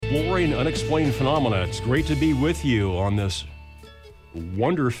exploring unexplained phenomena. It's great to be with you on this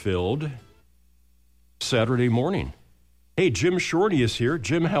wonder-filled Saturday morning. Hey, Jim Shorty is here.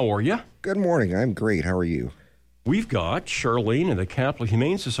 Jim, how are you? Good morning. I'm great. How are you? We've got Charlene and the Capital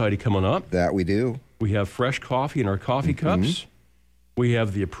Humane Society coming up. That we do. We have fresh coffee in our coffee cups. We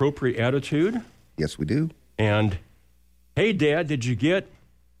have the appropriate attitude. Yes, we do. And, hey, Dad, did you get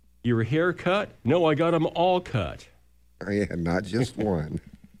your hair cut? No, I got them all cut. Yeah, not just one.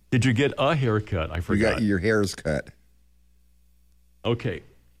 Did you get a haircut? I forgot. You got your hairs cut. Okay.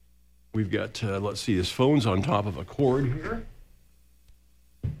 We've got, let's see, this phone's on top of a cord here.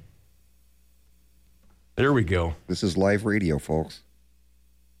 There we go. This is live radio, folks.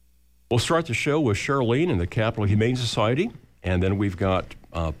 We'll start the show with Charlene and the Capital Humane Society, and then we've got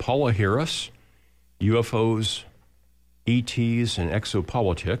Paula Harris, UFOs, ETs, and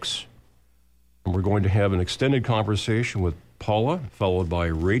exopolitics. And we're going to have an extended conversation with Paula, followed by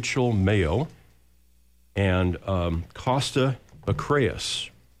Rachel Mayo and Costa Bacreus.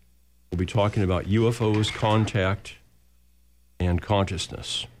 We'll be talking about UFOs, contact, and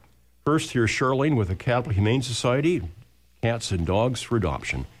consciousness. First, here's Charlene with the Capital Humane Society, Cats and Dogs for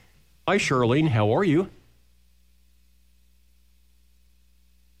Adoption. Hi, Charlene. How are you?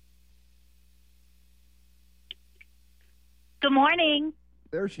 Good morning.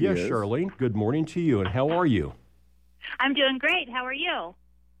 There she Yes, is. Charlene. Good morning to you, and how are you? I'm doing great. How are you?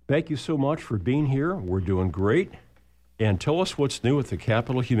 Thank you so much for being here. We're doing great. And tell us what's new at the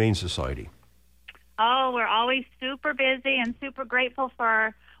Capital Humane Society. Oh, we're always super busy and super grateful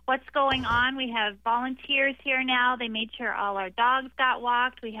for what's going on. We have volunteers here now. They made sure all our dogs got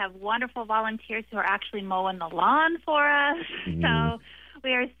walked. We have wonderful volunteers who are actually mowing the lawn for us. So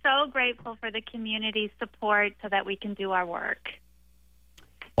we are so grateful for the community support so that we can do our work.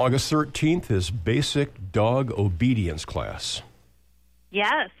 August 13th is Basic Dog Obedience Class.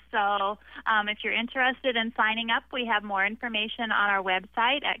 Yes. So if you're interested in signing up, we have more information on our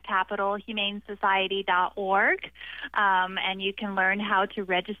website at capitalhumanesociety.org. And you can learn how to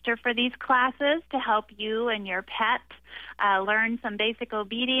register for these classes to help you and your pet learn some basic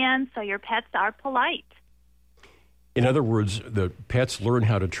obedience so your pets are polite. In other words, the pets learn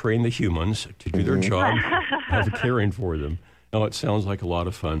how to train the humans to do their job of caring for them. Oh, it sounds like a lot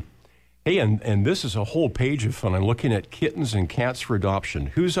of fun. Hey, and this is a whole page of fun. I'm looking at kittens and cats for adoption.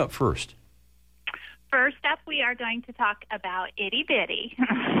 Who's up first? First up, we are going to talk about Itty Bitty.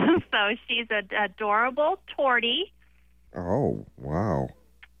 So she's an adorable tortie. Oh, wow.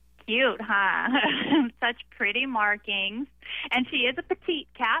 Cute, huh? Such pretty markings. And she is a petite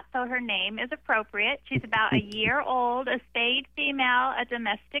cat, so her name is appropriate. She's about a year old, a spayed female, a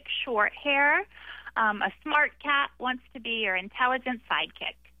domestic short hair. A smart cat, wants to be your intelligent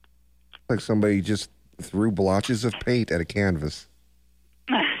sidekick. Like somebody just threw blotches of paint at a canvas.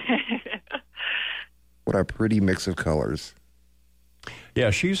 What a pretty mix of colors.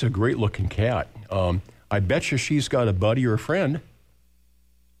 Yeah, she's a great-looking cat. I bet you she's got a buddy or a friend.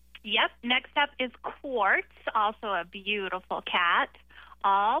 Yep. Next up is Quartz, also a beautiful cat,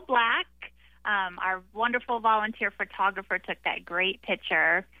 all black. Our wonderful volunteer photographer took that great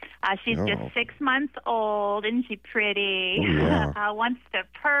picture. She's just 6 months old. Isn't she pretty? Oh, yeah. Wants to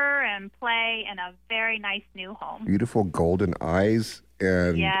purr and play in a very nice new home. Beautiful golden eyes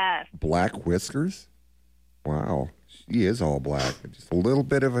and Yes. black whiskers. Wow. She is all black. Just a little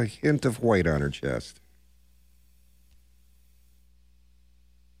bit of a hint of white on her chest.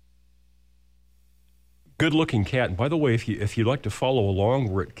 Good-looking cat. And by the way, if you'd like to follow along,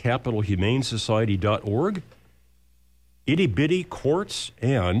 we're at capitalhumanesociety.org. Itty-bitty Quartz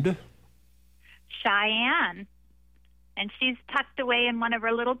and Cheyenne. And she's tucked away in one of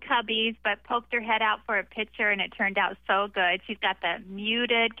her little cubbies, but poked her head out for a picture, and it turned out so good. She's got the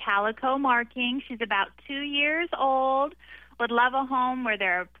muted calico marking. She's about 2 years old, would love a home where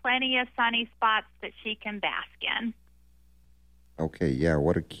there are plenty of sunny spots that she can bask in. Okay, yeah,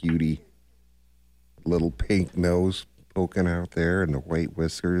 what a cutie. Little pink nose poking out there and the white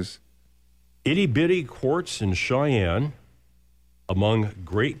whiskers. Itty-bitty Quartz and Cheyenne, among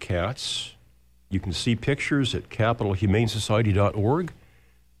great cats. You can see pictures at capitalhumanesociety.org,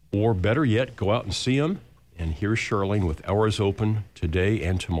 or better yet, go out and see them. And here's Charlene with hours open today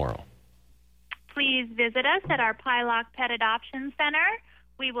and tomorrow. Please visit us at our Pylock Pet Adoption Center.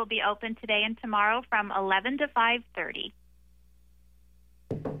 We will be open today and tomorrow from 11 to 5:30.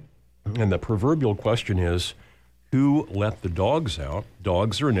 And the proverbial question is, who let the dogs out?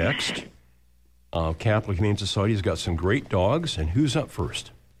 Dogs are next. Capital Humane Society's got some great dogs, and who's up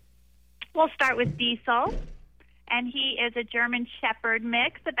first? We'll start with Diesel. and he is a German Shepherd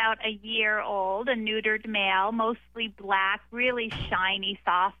mix, about a year old, a neutered male, mostly black, really shiny,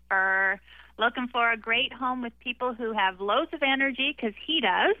 soft fur. Looking for a great home with people who have loads of energy, because he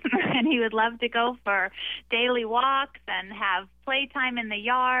does, and he would love to go for daily walks and have playtime in the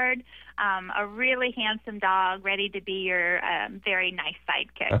yard. A really handsome dog, ready to be your very nice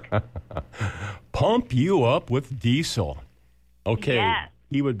sidekick. Pump you up with Diesel. Okay. Yes.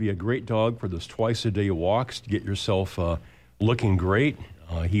 He would be a great dog for those twice-a-day walks to get yourself looking great.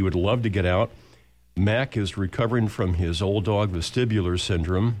 He would love to get out. Mac is recovering from his old dog vestibular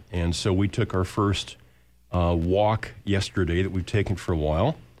syndrome, and so we took our first walk yesterday that we've taken for a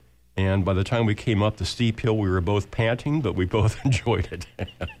while. And by the time we came up the steep hill, we were both panting, but we both enjoyed it.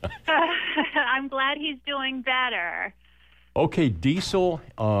 I'm glad he's doing better. Okay, Diesel,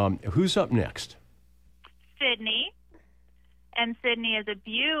 who's up next? Sydney. And Sydney is a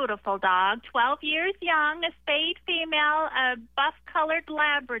beautiful dog, 12 years young, a spayed female, a buff-colored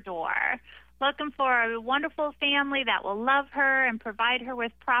Labrador. Looking for a wonderful family that will love her and provide her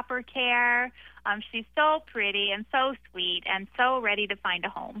with proper care. She's so pretty and so sweet and so ready to find a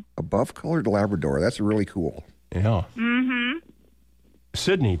home. A buff-colored Labrador. That's really cool. Yeah. Mm-hmm.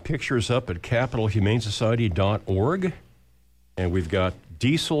 Sydney, pictures up at capitalhumanesociety.org. And we've got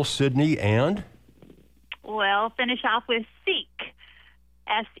Diesel, Sydney, and... We'll finish off with Seek,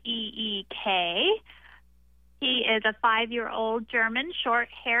 S-E-E-K. He is a 5-year-old German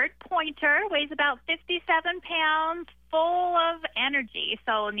short-haired pointer, weighs about 57 pounds, full of energy,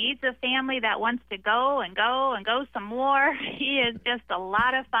 so needs a family that wants to go and go and go some more. He is just a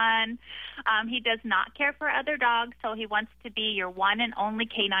lot of fun. He does not care for other dogs, so he wants to be your one and only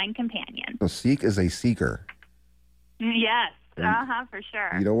canine companion. So Seek is a seeker. Yes, for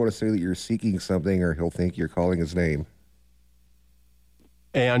sure. You don't want to say that you're seeking something or he'll think you're calling his name.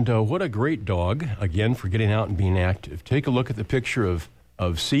 And what a great dog, again, for getting out and being active. Take a look at the picture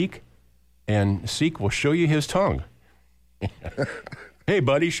of Seek, and Seek will show you his tongue. Hey,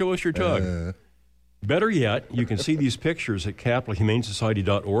 buddy, show us your tongue. Better yet, you can see these pictures at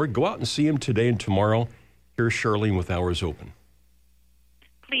capitalhumanesociety.org. Go out and see them today and tomorrow. Here's Charlene with Hours Open.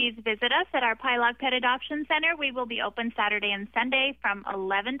 Please visit us at our Pilog Pet Adoption Center. We will be open Saturday and Sunday from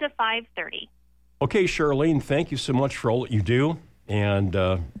 11 to 5:30. Okay, Charlene, thank you so much for all that you do. And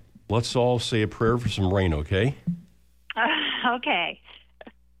let's all say a prayer for some rain, okay? Okay.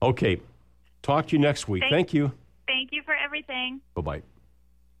 Okay. Talk to you next week. Thank you. Thank you for everything. Bye-bye.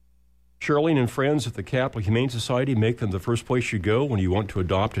 Charlene and friends at the Capital Humane Society, make them the first place you go when you want to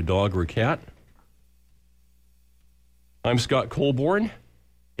adopt a dog or a cat. I'm Scott Colborn,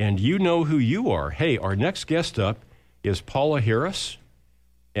 and you know who you are. Hey, our next guest up is Paula Harris,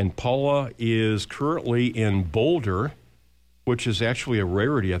 and Paula is currently in Boulder, which is actually a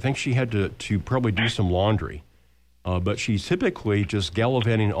rarity. I think she had to probably do some laundry. But she's typically just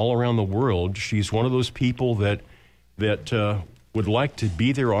gallivanting all around the world. She's one of those people that would like to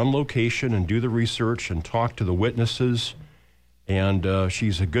be there on location and do the research and talk to the witnesses. And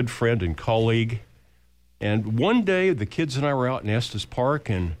she's a good friend and colleague. And one day, the kids and I were out in Estes Park,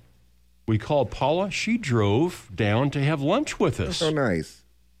 and we called Paula. She drove down to have lunch with us. That's so nice.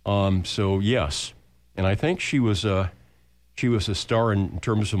 So, yes. And I think she was a star in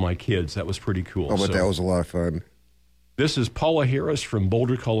terms of my kids. That was pretty cool. Oh, but that was a lot of fun. This is Paula Harris from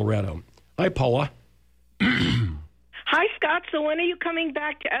Boulder, Colorado. Hi, Paula. Hi, Scott. So when are you coming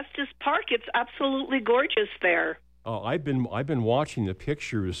back to Estes Park? It's absolutely gorgeous there. I've been watching the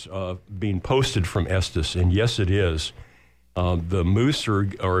pictures being posted from Estes, and yes, it is. The moose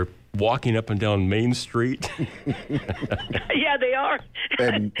are walking up and down Main Street. Yeah, they are.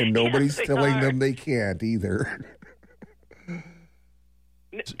 And nobody's Yes, telling them they can't either.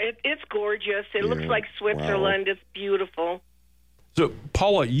 It's gorgeous. It looks like Switzerland. Wow. It's beautiful. So,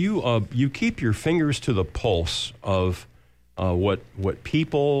 Paula, you keep your fingers to the pulse of what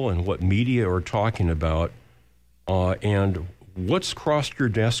people and what media are talking about, and what's crossed your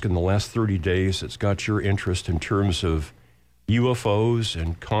desk in the last 30 days that's got your interest in terms of UFOs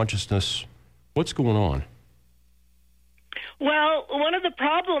and consciousness. What's going on? Well, one of the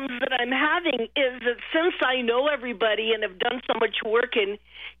problems that I'm having is that since I know everybody and have done so much work in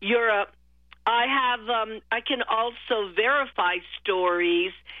Europe, I can also verify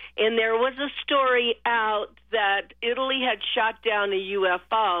stories. And there was a story out that Italy had shot down a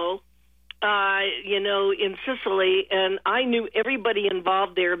UFO, in Sicily, and I knew everybody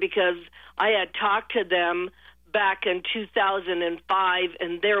involved there because I had talked to them back in 2005,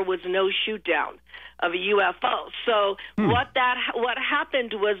 and there was no shoot down of a UFO. So what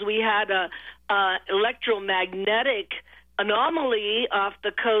happened was we had a electromagnetic anomaly off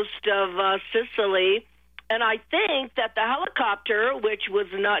the coast of Sicily, And I think that the helicopter, which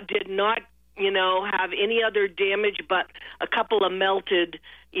did not have any other damage but a couple of melted,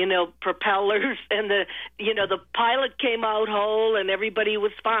 propellers, and the pilot came out whole and everybody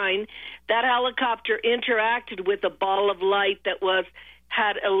was fine. That helicopter interacted with a ball of light that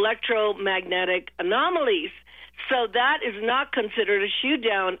had electromagnetic anomalies. So that is not considered a shoot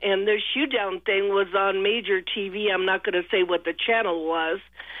down, and the shoot down thing was on major TV. I'm not going to say what the channel was.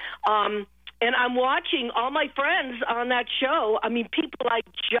 And I'm watching all my friends on that show. I mean, people I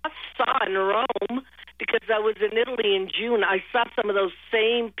just saw in Rome, because I was in Italy in June. I saw some of those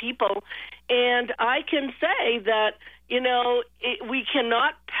same people. And I can say that, we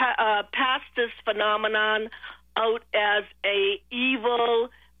cannot pass this phenomenon out as a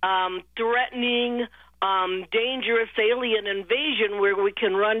evil, threatening, dangerous alien invasion where we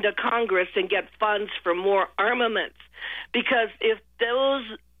can run to Congress and get funds for more armaments. Because if those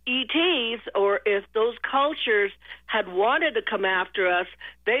ETs, or if those cultures had wanted to come after us,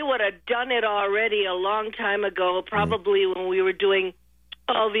 they would have done it already a long time ago, probably when we were doing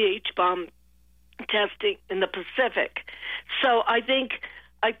all the H-bomb testing in the Pacific. So I think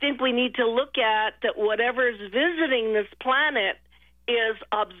we need to look at that whatever's visiting this planet is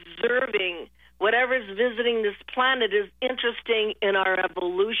observing. Whatever's visiting this planet is interesting in our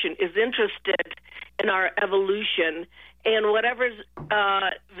evolution, is interested in our evolution. And whatever's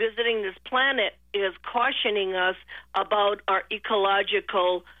visiting this planet is cautioning us about our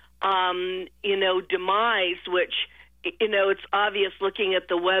ecological, demise, which, it's obvious looking at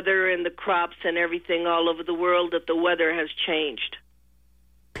the weather and the crops and everything all over the world that the weather has changed.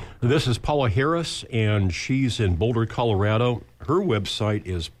 This is Paula Harris, and she's in Boulder, Colorado. Her website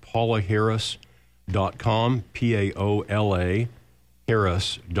is paulaharris.com, Paola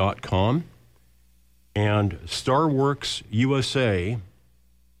Harris.com. And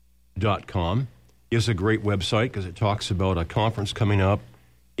StarWorksUSA.com is a great website because it talks about a conference coming up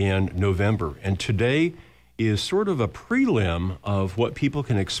in November. And today is sort of a prelim of what people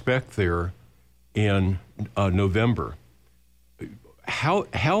can expect there in November.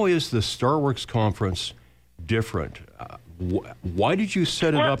 How is the StarWorks conference different? Why did you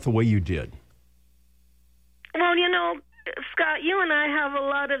set it up the way you did? Well, Scott, you and I have a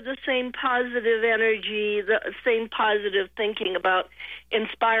lot of the same positive energy, the same positive thinking about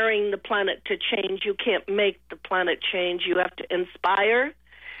inspiring the planet to change. You can't make the planet change. You have to inspire.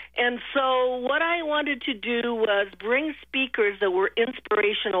 And so what I wanted to do was bring speakers that were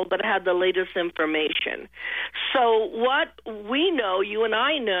inspirational but had the latest information. So what we know, you and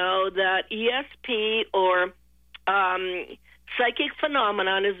I know, that ESP or psychic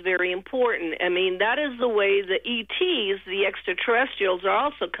phenomenon is very important. I mean, that is the way the ETs, the extraterrestrials,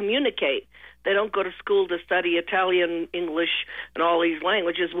 also communicate. They don't go to school to study Italian, English, and all these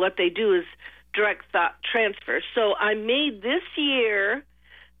languages. What they do is direct thought transfer. So I made this year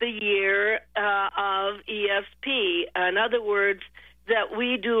the year of ESP. In other words, that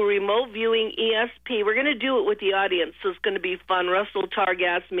we do remote viewing ESP. We're going to do it with the audience, so it's going to be fun. Russell Targ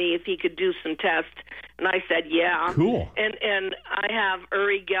asked me if he could do some tests, and I said, yeah. Cool. And I have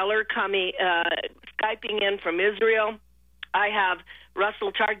Uri Geller coming, Skyping in from Israel. I have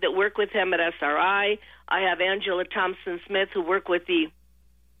Russell Targ that work with him at SRI. I have Angela Thompson-Smith who work with the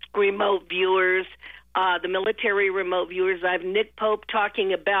remote viewers, the military remote viewers. I have Nick Pope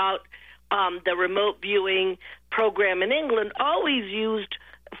talking about the remote viewing program in England, always used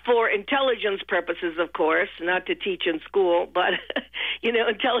for intelligence purposes, of course, not to teach in school, but,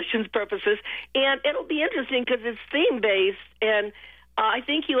 intelligence purposes. And it'll be interesting because it's theme-based, and I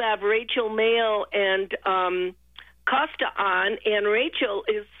think you have Rachel Mail and Costa on, and Rachel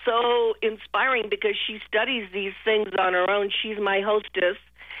is so inspiring because she studies these things on her own. She's my hostess.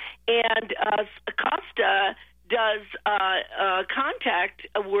 And Costa does contact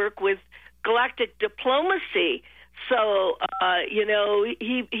work with galactic diplomacy. So,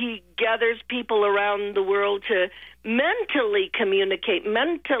 he gathers people around the world to mentally communicate,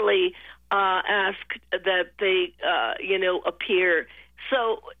 mentally ask that they, appear.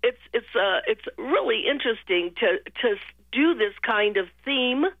 So it's really interesting to do this kind of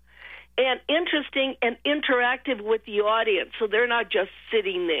theme, and interesting and interactive with the audience. So they're not just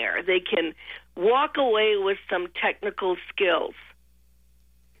sitting there. They can walk away with some technical skills.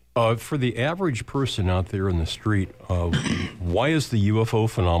 For the average person out there in the street, why is the UFO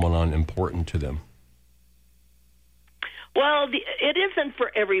phenomenon important to them? Well, it isn't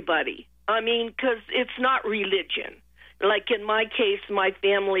for everybody. I mean, because it's not religion. Like in my case, my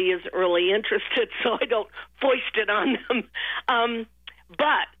family is really interested, so I don't foist it on them.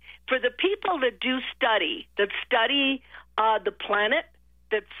 But for the people that do study, the planet,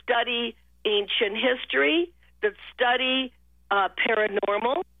 that study ancient history, that study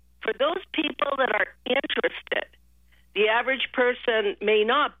paranormal. For those people that are interested, the average person may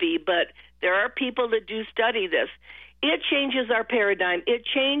not be, but there are people that do study this. It changes our paradigm. It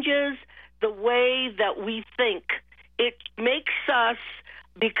changes the way that we think. It makes us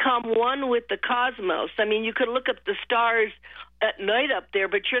become one with the cosmos. I mean, you could look at the stars at night up there,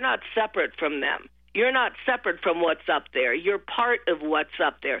 but you're not separate from them. You're not separate from what's up there. You're part of what's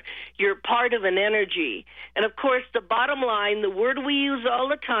up there. You're part of an energy. And, of course, the bottom line, the word we use all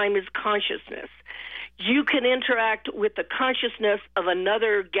the time is consciousness. You can interact with the consciousness of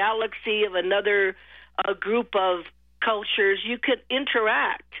another galaxy, of another group of cultures. You could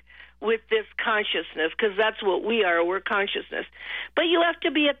interact with this consciousness because that's what we are. We're consciousness. But you have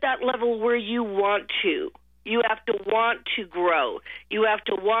to be at that level where you want to. You have to want to grow. You have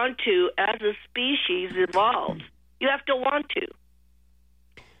to want to, as a species, evolve. You have to want to.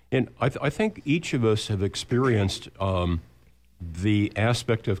 And I think each of us have experienced the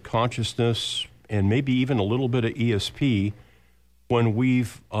aspect of consciousness and maybe even a little bit of ESP when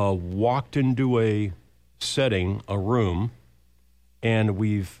we've walked into a setting, a room, and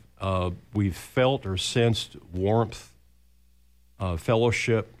we've felt or sensed warmth,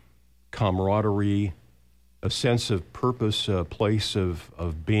 fellowship, camaraderie, a sense of purpose, a place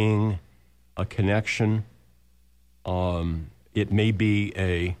of being, a connection. It may be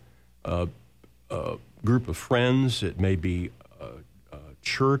a group of friends. It may be a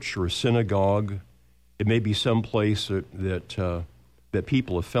church or a synagogue. It may be some place that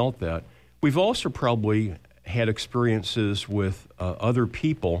people have felt that. We've also probably had experiences with other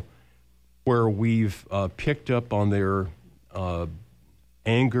people where we've picked up on their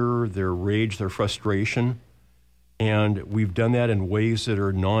anger, their rage, their frustration, and we've done that in ways that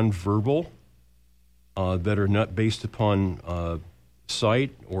are nonverbal, that are not based upon sight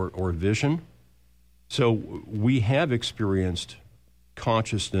or vision. So we have experienced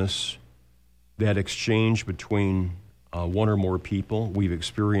consciousness, that exchange between one or more people. We've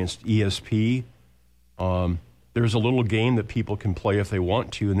experienced ESP. There's a little game that people can play if they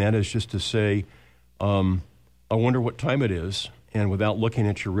want to, and that is just to say, I wonder what time it is, and without looking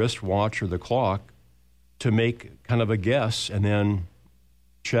at your wristwatch or the clock, to make kind of a guess and then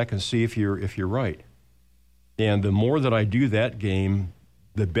check and see if you're right. And the more that I do that game,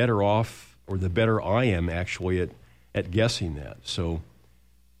 the better off, or the better I am actually at guessing that. So,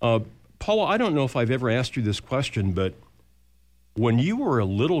 Paula, I don't know if I've ever asked you this question, but when you were a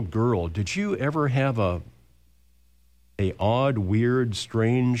little girl, did you ever have a odd, weird,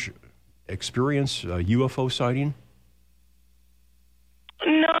 strange experience, a UFO sighting?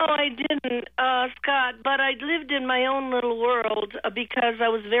 No, I didn't, Scott, but I lived in my own little world because I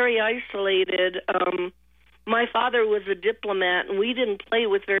was very isolated. My father was a diplomat, and we didn't play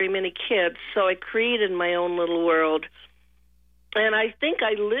with very many kids, so I created my own little world. And I think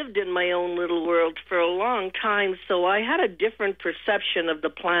I lived in my own little world for a long time, so I had a different perception of the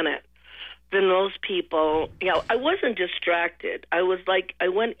planet than most people. You know, I wasn't distracted. I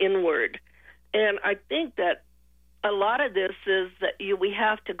went inward. And I think that a lot of this is that we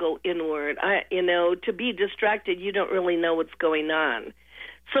have to go inward. To be distracted, you don't really know what's going on.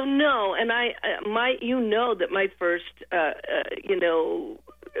 So no, and that my first,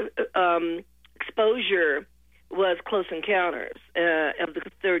 exposure was Close Encounters of the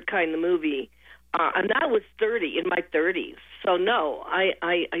Third Kind, the movie, and that was in my 30s. So no,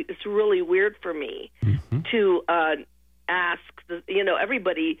 it's really weird for me to ask.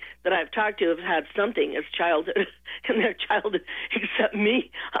 Everybody that I've talked to have had something as childhood in their childhood, except me.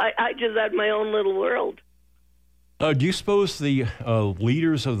 I just had my own little world. Do you suppose the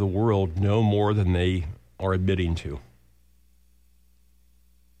leaders of the world know more than they are admitting to?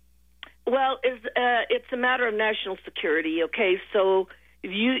 Well, it's a matter of national security, okay? So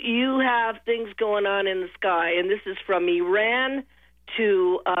you have things going on in the sky, and this is from Iran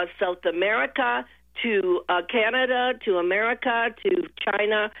to South America to Canada to America to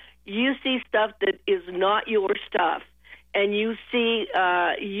China. You see stuff that is not your stuff, and you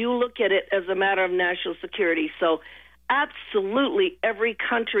look at it as a matter of national security. So absolutely every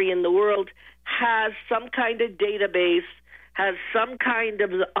country in the world has some kind of database, has some kind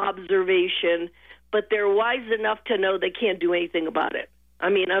of observation, but they're wise enough to know they can't do anything about it. I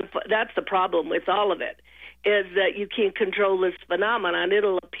mean, that's the problem with all of it, is that you can't control this phenomenon.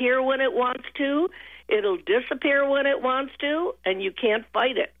 It'll appear when it wants to, it'll disappear when it wants to, and you can't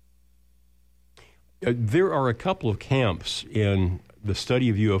fight it. There are a couple of camps in the study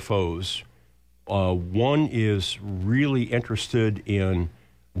of UFOs. One is really interested in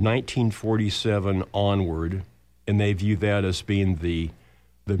 1947 onward, and they view that as being the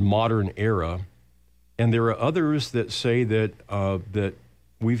the modern era. And there are others that say that that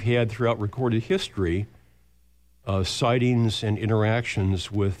we've had throughout recorded history sightings and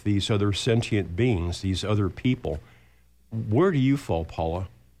interactions with these other sentient beings, these other people. Where do you fall, Paula?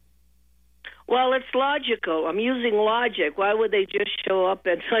 Well, it's logical. I'm using logic. Why would they just show up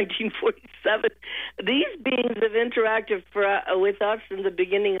in 1947? These beings have interacted with us in the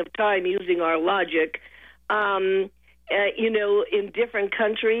beginning of time using our logic, in different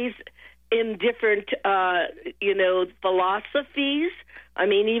countries, in different, philosophies. I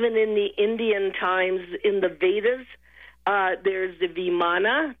mean, even in the Indian times, in the Vedas, there's the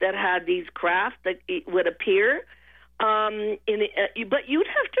Vimana that had these craft that would appear. But you'd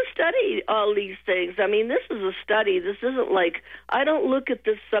have to study all these things. I mean, this is a study. This isn't like, I don't look at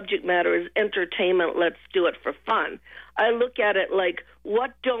this subject matter as entertainment, let's do it for fun. I look at it like,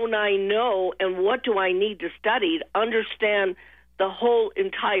 what don't I know and what do I need to study to understand the whole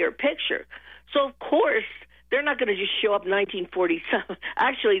entire picture? So, of course, they're not going to just show up 1947.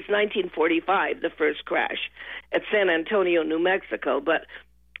 Actually, it's 1945, the first crash at San Antonio, New Mexico, but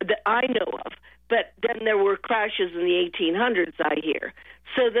that I know of. But then there were crashes in the 1800s, I hear.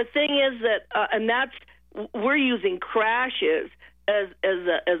 So the thing is that, we're using crashes as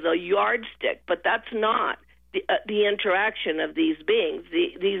a yardstick, but that's not the interaction of these beings.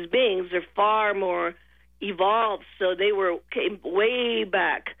 These beings are far more evolved, so they came way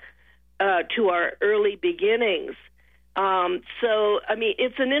back to our early beginnings. So, I mean,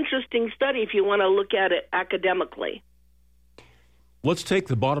 it's an interesting study if you want to look at it academically. Let's take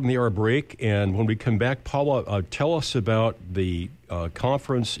the bottom of the hour break, and when we come back, Paula, tell us about the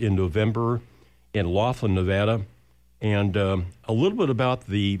conference in November in Laughlin, Nevada, and a little bit about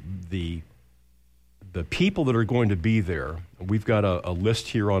the people that are going to be there. We've got a list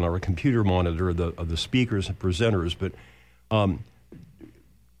here on our computer monitor of the speakers and presenters, but I'm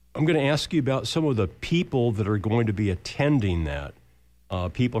going to ask you about some of the people that are going to be attending that,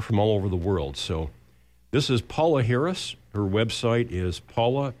 people from all over the world. So this is Paula Harris. Her website is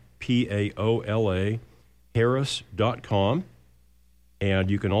Paula, Paola, Harris.com.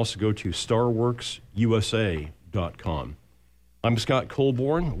 And you can also go to StarWorksUSA.com. I'm Scott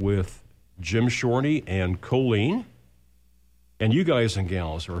Colborn with Jim Shorney and Colleen. And you guys and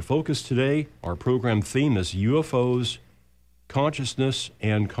gals, our focus today, our program theme is UFOs, consciousness,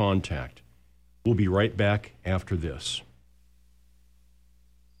 and contact. We'll be right back after this.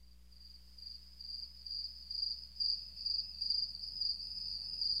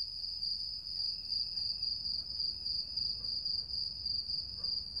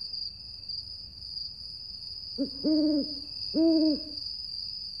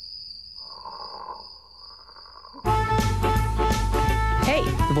 Hey,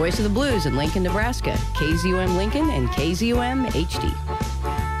 the voice of the blues in Lincoln, Nebraska. KZUM Lincoln and KZUM HD.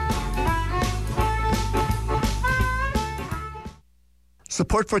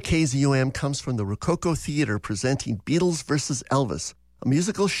 Support for KZUM comes from the Rococo Theater presenting Beatles vs. Elvis, a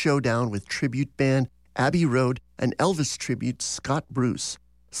musical showdown with tribute band Abbey Road and Elvis tribute Scott Bruce.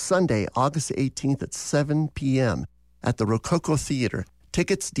 Sunday, August 18th at 7 p.m. at the Rococo Theater.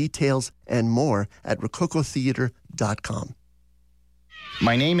 Tickets, details, and more at rococotheater.com.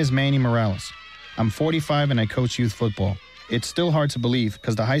 My name is Manny Morales. I'm 45 and I coach youth football. It's still hard to believe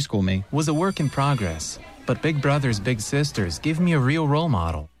because the high school me was a work in progress. But Big Brothers Big Sisters give me a real role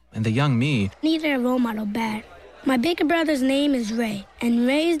model. And the young me needed a role model bad. My bigger brother's name is Ray. And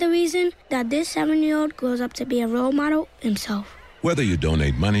Ray is the reason that this 7-year-old grows up to be a role model himself. Whether you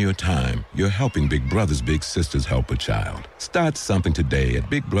donate money or time, you're helping Big Brothers Big Sisters help a child. Start something today at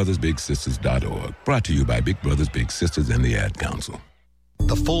BigBrothersBigSisters.org. Brought to you by Big Brothers Big Sisters and the Ad Council.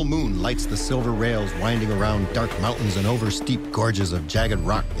 The full moon lights the silver rails winding around dark mountains and over steep gorges of jagged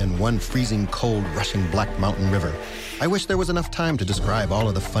rock and one freezing cold rushing black mountain river. I wish there was enough time to describe all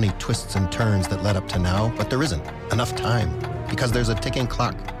of the funny twists and turns that led up to now, but there isn't enough time because there's a ticking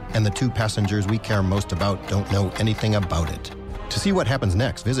clock and the two passengers we care most about don't know anything about it. To see what happens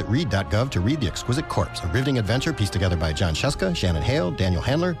next, visit read.gov to read The Exquisite Corpse, a riveting adventure pieced together by John Sheska, Shannon Hale, Daniel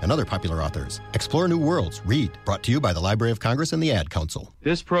Handler, and other popular authors. Explore new worlds. Read. Brought to you by the Library of Congress and the Ad Council.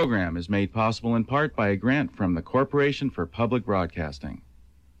 This program is made possible in part by a grant from the Corporation for Public Broadcasting.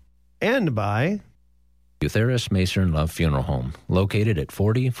 And by Butheris Macer & Love Funeral Home, located at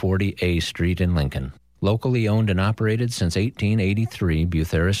 4040 A Street in Lincoln. Locally owned and operated since 1883,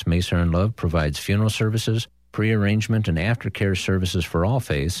 Butheris Macer & Love provides funeral services, pre-arrangement and aftercare services for all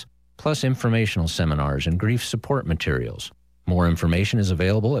faiths, plus informational seminars and grief support materials. More information is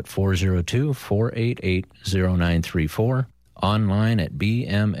available at 402-488-0934, online at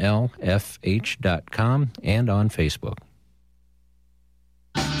bmlfh.com, and on Facebook.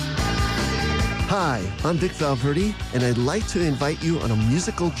 Hi, I'm Vic Valverde, and I'd like to invite you on a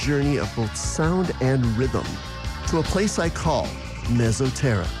musical journey of both sound and rhythm to a place I call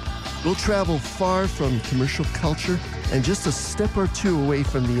Mesoterra. We'll travel far from commercial culture and just a step or two away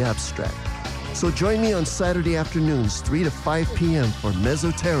from the abstract. So join me on Saturday afternoons, 3 to 5 p.m. for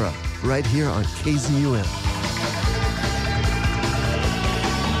Mesoterra, right here on KZUM.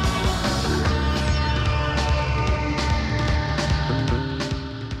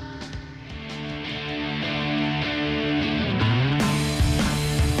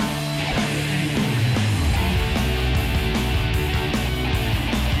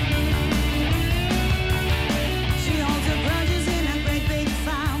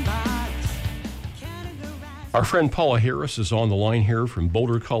 Our friend Paula Harris is on the line here from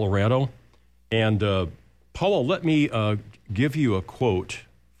Boulder, Colorado. And Paula, let me give you a quote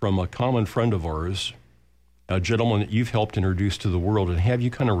from a common friend of ours, a gentleman that you've helped introduce to the world, and have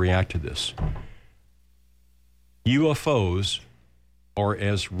you kind of react to this. UFOs are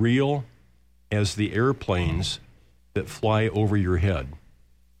as real as the airplanes that fly over your head.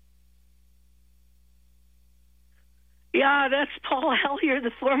 Yeah, that's Paul Hellyer,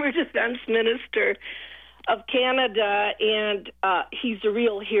 the former defense minister of Canada, and he's a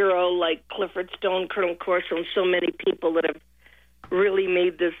real hero, like Clifford Stone, Colonel Corso, and so many people that have really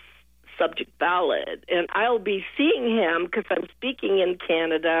made this subject valid. And I'll be seeing him because I'm speaking in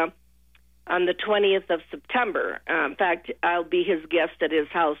Canada on the 20th of September. In fact, I'll be his guest at his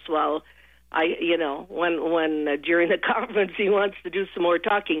house while when during the conference he wants to do some more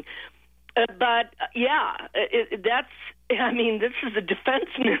talking. But this is a defense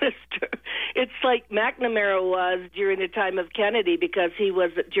minister. It's like McNamara was during the time of Kennedy because he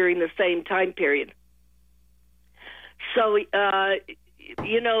was during the same time period. So,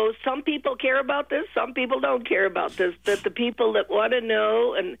 some people care about this, some people don't care about this. But the people that want to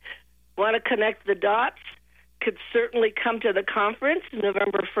know and want to connect the dots could certainly come to the conference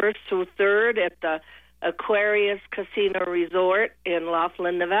November 1st through 3rd at the Aquarius Casino Resort in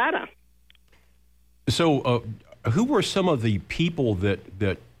Laughlin, Nevada. So, who were some of the people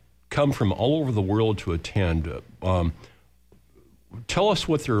that come from all over the world to attend? Tell us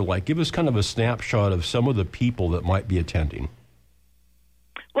what they're like. Give us kind of a snapshot of some of the people that might be attending.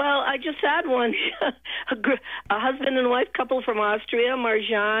 Well, I just had one, a husband and wife couple from Austria,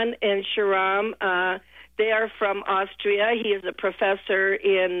 Marjan and Sharam. They are from Austria. He is a professor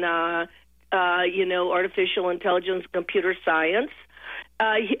in, artificial intelligence, computer science.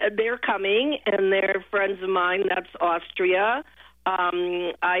 They're coming, and they're friends of mine. That's Austria.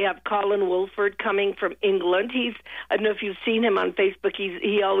 I have Colin Wolford coming from England. I don't know if you've seen him on Facebook.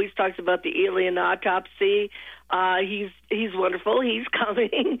 He always talks about the alien autopsy. He's wonderful. He's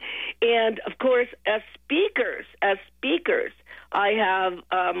coming. And, of course, as speakers, I have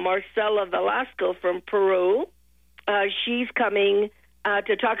Marcela Velasco from Peru. She's coming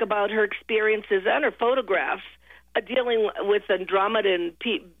to talk about her experiences and her photographs dealing with Andromeda and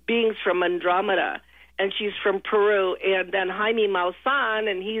beings from Andromeda, and she's from Peru. And then Jaime Maussan,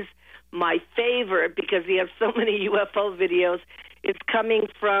 and he's my favorite because he has so many UFO videos, is coming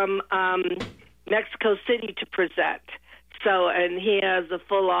from Mexico City to present. So, and he has a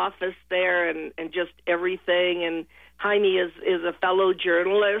full office there and just everything, and Jaime is a fellow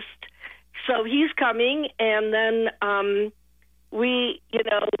journalist. So he's coming, and then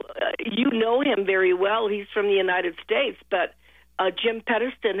you know him very well. He's from the United States, but Jim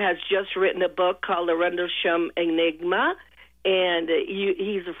Peniston has just written a book called The Rendlesham Enigma, and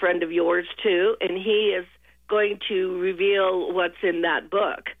he's a friend of yours too, and he is going to reveal what's in that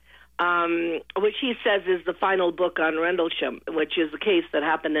book, which he says is the final book on Rendlesham, which is a case that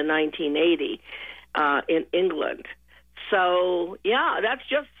happened in 1980 in England. So, yeah, that's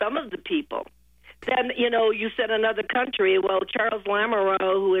just some of the people. Then, you said another country. Well, Charles Lamoureux,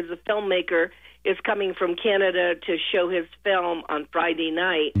 who is a filmmaker, is coming from Canada to show his film on Friday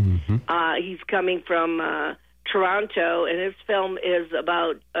night. Mm-hmm. He's coming from Toronto, and his film is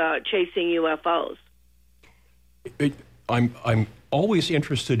about chasing UFOs. I'm always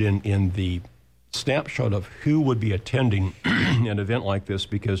interested in the snapshot of who would be attending an event like this,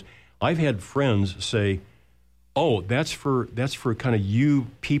 because I've had friends say, "Oh, that's for kind of you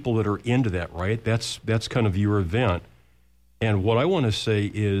people that are into that, right? That's kind of your event." And what I want to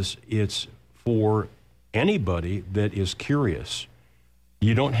say is it's for anybody that is curious.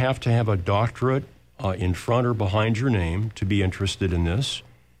 You don't have to have a doctorate in front or behind your name to be interested in this.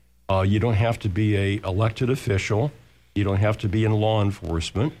 You don't have to be an elected official. You don't have to be in law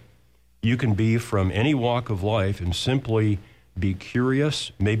enforcement. You can be from any walk of life and simply be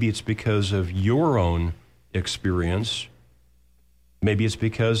curious. Maybe it's because of your own experience, Maybe it's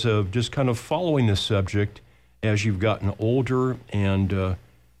because of just kind of following this subject as you've gotten older and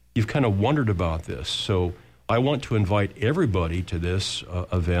you've kind of wondered about this. So I want to invite everybody to this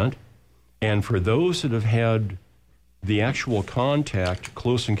event. And for those that have had the actual contact,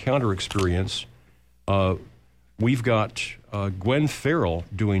 close encounter experience, we've got Gwen Farrell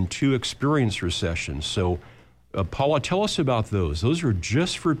doing 2 experiencer sessions. So Paula, tell us about those. Those are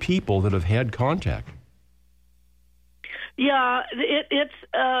just for people that have had contact. Yeah, it's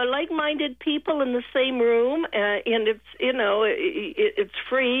like-minded people in the same room, and it's it's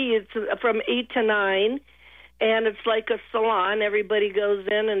free. It's from 8 to 9, and it's like a salon. Everybody goes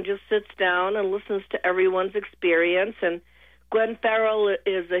in and just sits down and listens to everyone's experience. And Gwen Farrell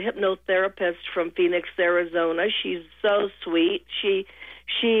is a hypnotherapist from Phoenix, Arizona. She's so sweet.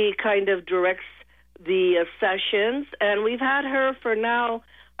 She kind of directs the sessions, and we've had her for now,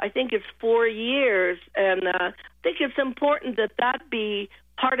 I think it's 4 years, and I think it's important that be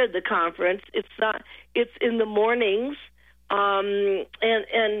part of the conference. It's in the mornings, and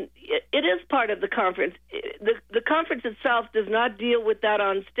it is part of the conference. The conference itself does not deal with that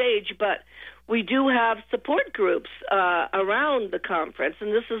on stage, but we do have support groups around the conference,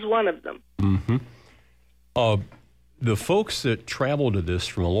 and this is one of them. Mm-hmm. The folks that travel to this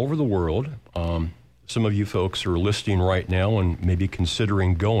from all over the world, some of you folks are listening right now and maybe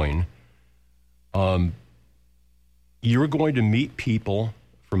considering going. You're going to meet people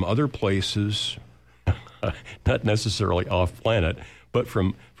from other places, not necessarily off planet, but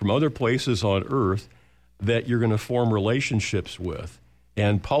from other places on Earth that you're going to form relationships with.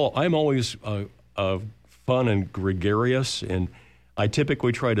 And Paula, I'm always fun and gregarious, and I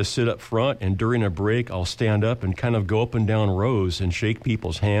typically try to sit up front, and during a break, I'll stand up and kind of go up and down rows and shake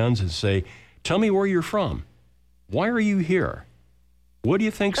people's hands and say, tell me where you're from. Why are you here? What do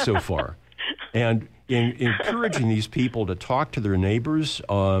you think so far? And encouraging these people to talk to their neighbors.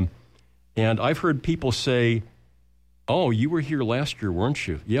 And I've heard people say, oh, you were here last year, weren't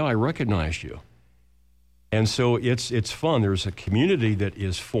you? Yeah, I recognized you. And so it's fun. There's a community that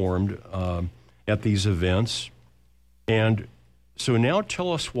is formed at these events. And so now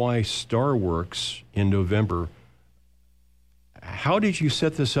tell us why StarWorks in November. How did you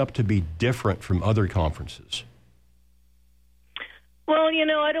set this up to be different from other conferences? Well,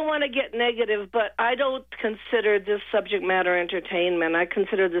 I don't want to get negative, but I don't consider this subject matter entertainment. I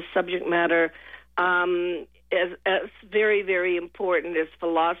consider this subject matter as very, very important. It's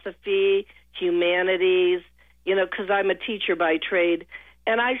philosophy, humanities, because I'm a teacher by trade.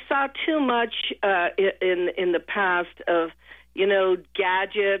 And I saw too much in the past of,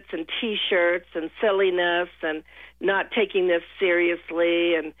 gadgets and T-shirts and silliness and not taking this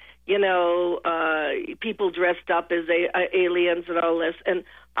seriously, and people dressed up as aliens and all this. And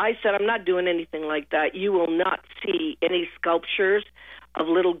I said, I'm not doing anything like that. You will not see any sculptures of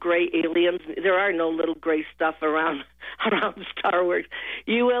little gray aliens. There are no little gray stuff around StarWorks.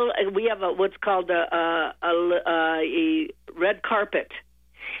 You will. We have what's called a red carpet.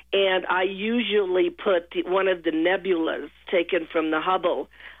 And I usually put one of the nebulas taken from the Hubble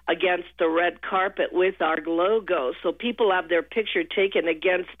against the red carpet with our logo. So people have their picture taken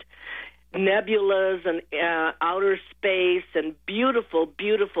against nebulas and outer space and beautiful,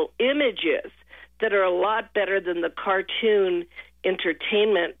 beautiful images that are a lot better than the cartoon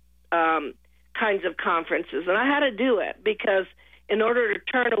entertainment kinds of conferences. And I had to do it because in order to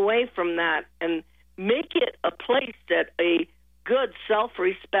turn away from that and make it a place that a good,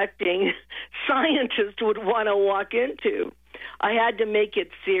 self-respecting scientist would want to walk into, I had to make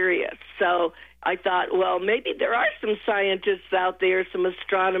it serious. So I thought, well, maybe there are some scientists out there, some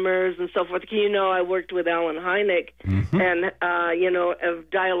astronomers and so forth. I worked with Alan Hynek and, have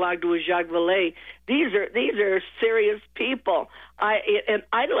dialogued with Jacques Vallée. These are serious people.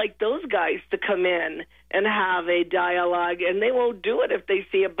 I'd like those guys to come in and have a dialogue, and they won't do it if they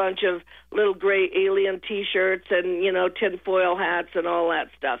see a bunch of little gray alien T-shirts and, tinfoil hats and all that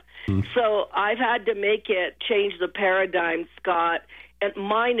stuff. So I've had to change the paradigm, Scott, and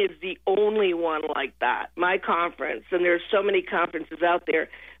mine is the only one like that, my conference, and there's so many conferences out there,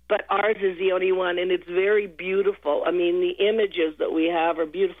 but ours is the only one, and it's very beautiful. I mean, the images that we have are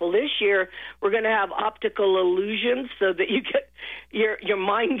beautiful. This year, we're going to have optical illusions so that you get your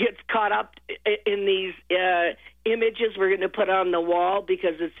mind gets caught up in these images we're going to put on the wall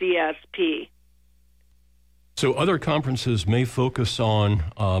because it's ESP. So other conferences may focus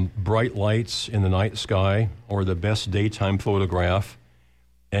on bright lights in the night sky or the best daytime photograph,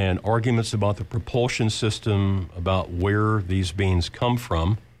 and arguments about the propulsion system, about where these beings come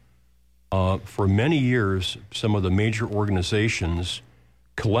from. For many years, some of the major organizations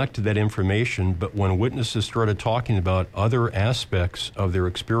collected that information, but when witnesses started talking about other aspects of their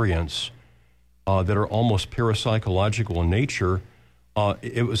experience that are almost parapsychological in nature,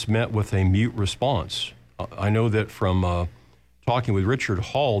 it was met with a mute response. I know that from talking with Richard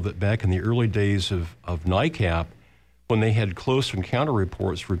Hall that back in the early days of NICAP, when they had close encounter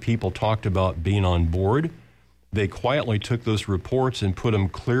reports where people talked about being on board, they quietly took those reports and put them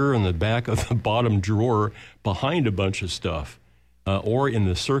clear in the back of the bottom drawer behind a bunch of stuff, or in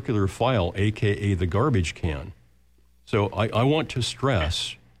the circular file, a.k.a. the garbage can. So I want to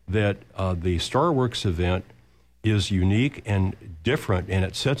stress that the Starworks event is unique and different, and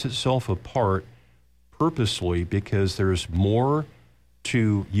it sets itself apart purposely because there's more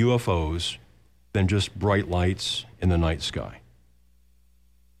to UFOs than just bright lights in the night sky.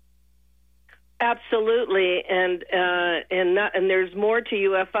 Absolutely, and there's more to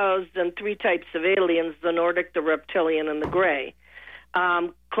UFOs than three types of aliens: the Nordic, the reptilian, and the gray.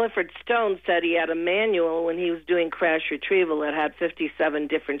 Clifford Stone said he had a manual when he was doing crash retrieval that had 57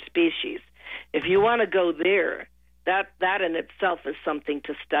 different species. If you want to go there, that in itself is something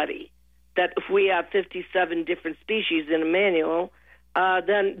to study. That if we have 57 different species in a manual,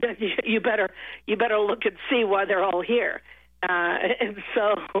 then you better look and see why they're all here. And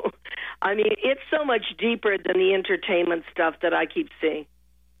so, I mean, it's so much deeper than the entertainment stuff that I keep seeing.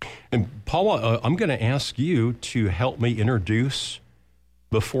 And Paula, I'm going to ask you to help me introduce,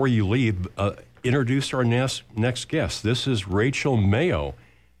 before you leave, introduce our next guest. This is Rachel Mayo.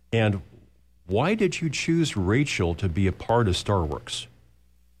 And why did you choose Rachel to be a part of Starworks?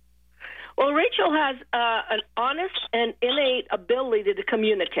 Well, Rachel has an honest and innate ability to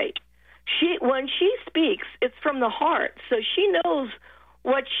communicate. When she speaks, it's from the heart. So she knows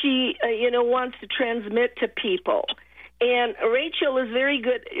what she, wants to transmit to people. And Rachel is very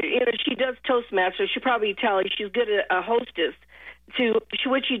good. She does Toastmasters. She probably tell you she's good at a hostess.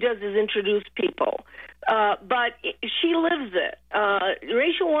 What she does is introduce people. But she lives it.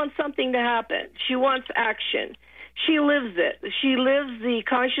 Rachel wants something to happen. She wants action. She lives it. She lives the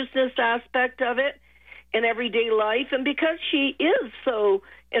consciousness aspect of it in everyday life. And because she is so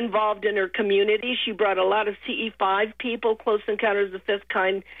involved in her community, she brought a lot of CE5 people, Close Encounters of the Fifth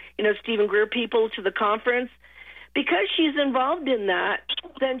Kind, Stephen Greer people to the conference. Because she's involved in that,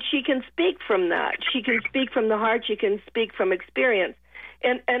 then she can speak from that. She can speak from the heart. She can speak from experience.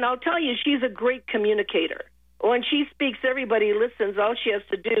 And I'll tell you, she's a great communicator. When she speaks, everybody listens. All she has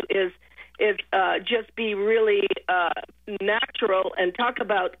to do is just be really natural and talk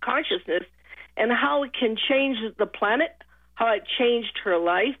about consciousness and how it can change the planet, how it changed her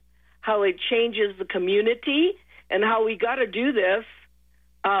life, how it changes the community, and how we got to do this.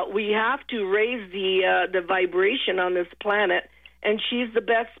 We have to raise the vibration on this planet, and she's the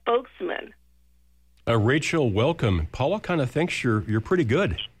best spokesman. Rachel, welcome. Paula kind of thinks you're pretty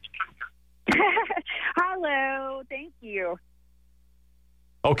good. Hello, thank you.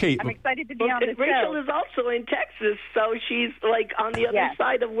 Okay. I'm excited to be on the show. Rachel is also in Texas, so she's like on the other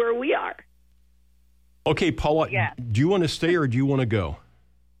side of where we are. Okay, Paula, do you want to stay or do you want to go?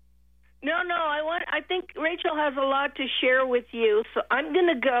 No, I think Rachel has a lot to share with you, so I'm going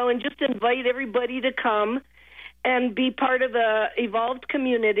to go and just invite everybody to come and be part of the evolved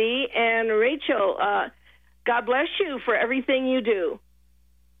community. And Rachel, God bless you for everything you do.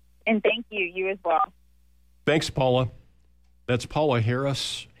 And thank you. You as well. Thanks, Paula. That's Paula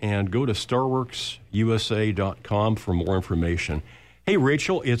Harris, and go to starworksusa.com for more information. Hey,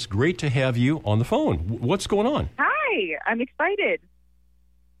 Rachel, it's great to have you on the phone. What's going on? Hi, I'm excited.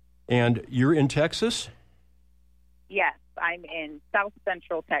 And you're in Texas? Yes, I'm in South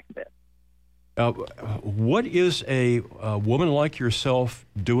Central Texas. What is a woman like yourself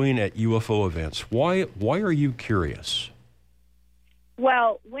doing at UFO events? Why are you curious?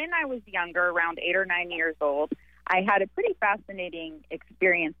 Well, when I was younger, around 8 or 9 years old, I had a pretty fascinating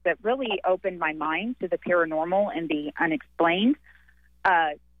experience that really opened my mind to the paranormal and the unexplained.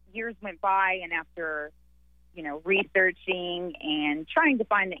 Years went by, and after researching and trying to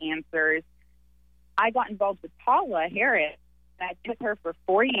find the answers, I got involved with Paula Harris, and I've been with her for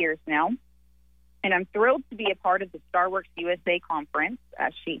 4 years now. And I'm thrilled to be a part of the Starworks USA conference,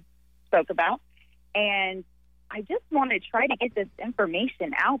 as she spoke about. And I just want to try to get this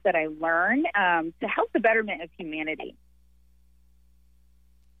information out that I learned to help the betterment of humanity.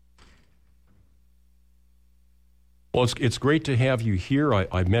 Well, it's great to have you here.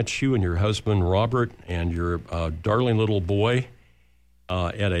 I met you and your husband, Robert, and your darling little boy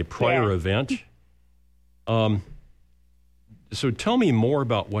at a prior event. So tell me more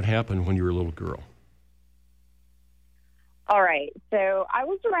about what happened when you were a little girl. All right. So I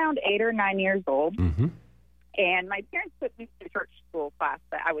was around 8 or 9 years old. Mm-hmm. And my parents put me through church school class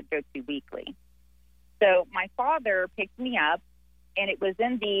that I would go to weekly. So my father picked me up, and it was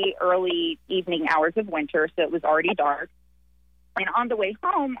in the early evening hours of winter, so it was already dark. And on the way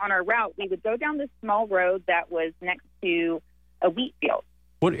home, on our route, we would go down this small road that was next to a wheat field.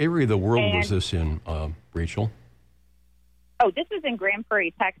 What area of the world was this in, Rachel? Oh, this was in Grand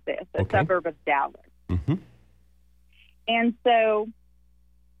Prairie, Texas, a suburb of Dallas. Mm-hmm. And so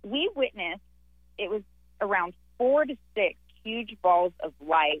we witnessed, it was around 4 to 6 huge balls of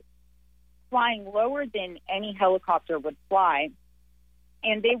light flying lower than any helicopter would fly.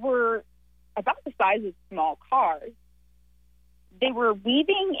 And they were about the size of small cars. They were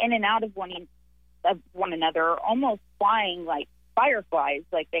weaving in and out of one another, almost flying like fireflies,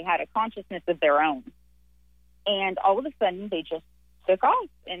 like they had a consciousness of their own. And all of a sudden, they just took off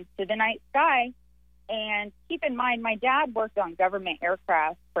into the night sky. And keep in mind, my dad worked on government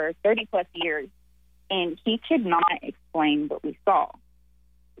aircraft for 30-plus years, and he could not explain what we saw.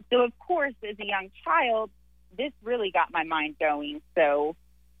 So, of course, as a young child, this really got my mind going. So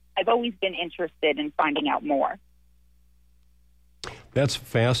I've always been interested in finding out more. That's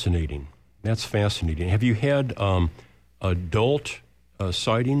fascinating. That's fascinating. Have you had adult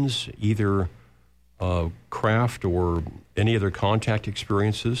sightings, either craft or any other contact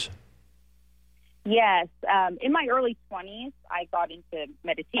experiences? Yes. In my early 20s, I got into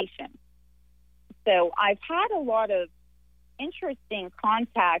meditation. So I've had a lot of interesting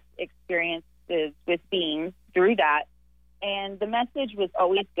contact experiences with beings through that. And the message was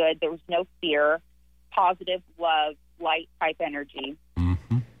always good. There was no fear, positive love, light type energy.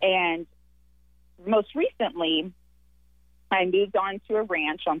 Mm-hmm. And most recently, I moved on to a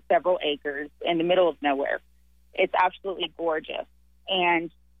ranch on several acres in the middle of nowhere. It's absolutely gorgeous.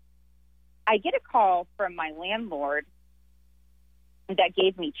 And I get a call from my landlord that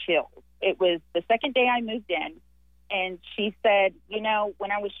gave me chills. It was the second day I moved in, and she said, you know,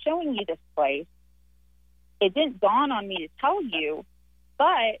 when I was showing you this place, it didn't dawn on me to tell you,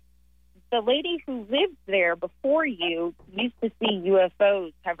 but the lady who lived there before you used to see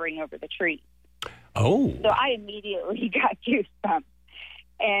UFOs hovering over the trees. Oh. So I immediately got goosebumps.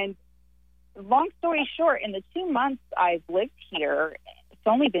 And long story short, in the 2 months I've lived here, it's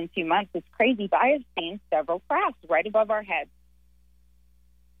only been 2 months, it's crazy, but I have seen several crafts right above our heads.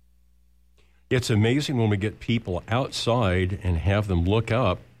 It's amazing when we get people outside and have them look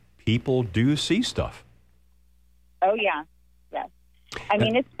up, people do see stuff. Oh, yeah. Yes. I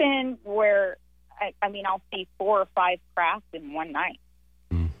mean, it's been where, I'll see 4 or 5 crafts in one night.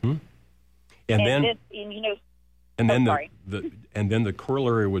 Mm-hmm. And then the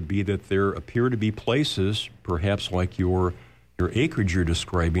corollary would be that there appear to be places, perhaps like your acreage you're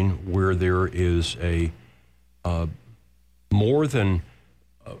describing, where there is a more than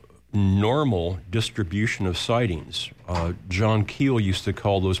normal distribution of sightings. John Keel used to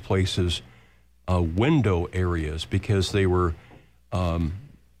call those places window areas because they were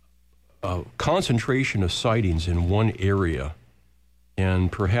a concentration of sightings in one area.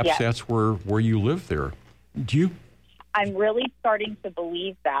 And perhaps that's where you live there. I'm really starting to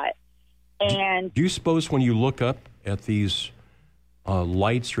believe that. And do you suppose when you look up at these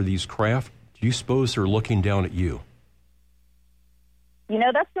lights or these craft, do you suppose they're looking down at you? You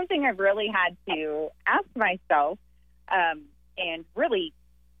know, that's something I've really had to ask myself and really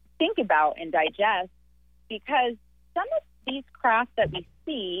think about and digest, because some of these crafts that we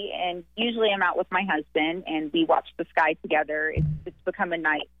see, and usually I'm out with my husband and we watch the sky together, it's become a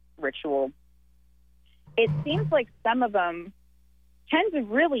night ritual. It seems like some of them tend to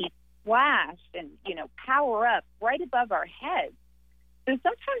really flash and, power up right above our heads. So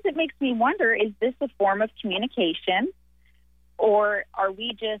sometimes it makes me wonder, is this a form of communication? Or are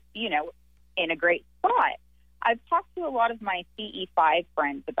we just, in a great spot? I've talked to a lot of my CE5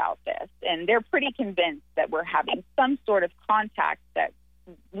 friends about this, and they're pretty convinced that we're having some sort of contact that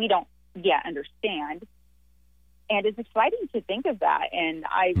we don't yet understand. And it's exciting to think of that. And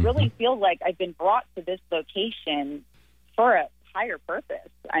I really feel like I've been brought to this location for a higher purpose.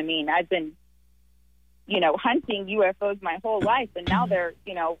 I mean, I've been, hunting UFOs my whole life, and now they're,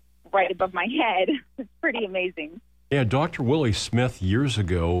 right above my head. It's pretty amazing. Yeah, Dr. Willie Smith years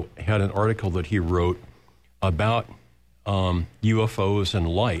ago had an article that he wrote about UFOs and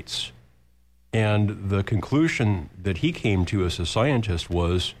lights. And the conclusion that he came to as a scientist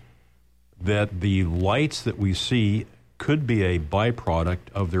was that the lights that we see could be a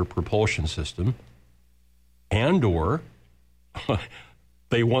byproduct of their propulsion system, and or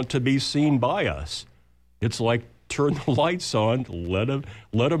they want to be seen by us. It's like, turn the lights on, let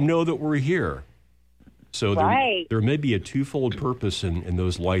them know that we're here. So there may be a twofold purpose in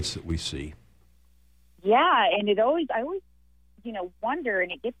those lights that we see. Yeah, and I always, wonder,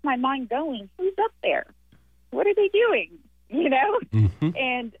 and it gets my mind going, who's up there? What are they doing?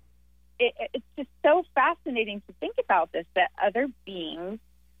 And it's just so fascinating to think about this, that other beings,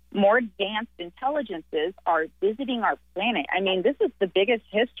 more advanced intelligences, are visiting our planet. I mean, this is the biggest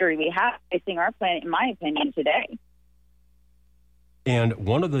history we have facing our planet, in my opinion, today. And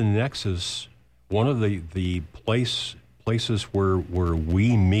one of the nexus, one of the places where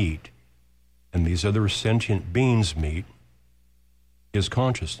we meet and these other sentient beings meet is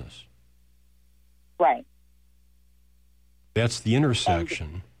consciousness. Right. That's the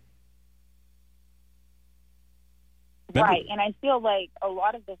intersection. Right, and I feel like a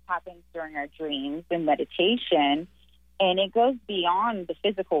lot of this happens during our dreams and meditation, and it goes beyond the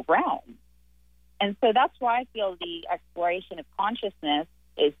physical realm. And so that's why I feel the exploration of consciousness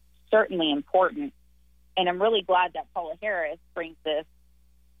is certainly important. And I'm really glad that Paula Harris brings this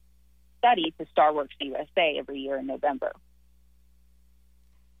study to StarWorks USA every year in November.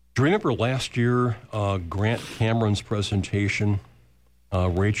 Do you remember last year Grant Cameron's presentation,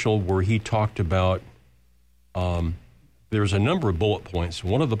 Rachel, where he talked about there's a number of bullet points.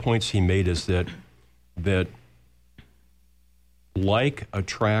 One of the points he made is that like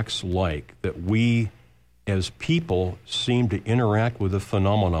attracts like, that we as people seem to interact with a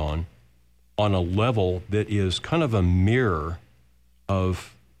phenomenon on a level that is kind of a mirror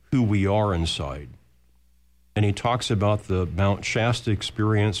of who we are inside. And he talks about the Mount Shasta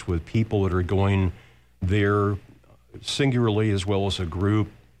experience with people that are going there singularly as well as a group,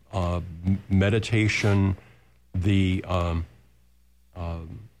 meditation, the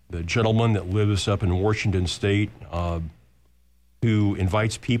gentleman that lives up in Washington State who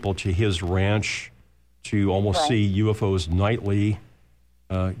invites people to his ranch to almost see UFOs nightly,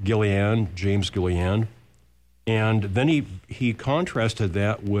 James Gillian. And then he contrasted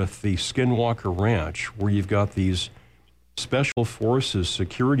that with the Skinwalker Ranch, where you've got these special forces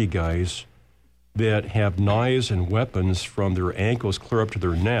security guys that have knives and weapons from their ankles clear up to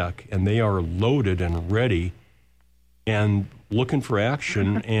their neck, and they are loaded and ready and looking for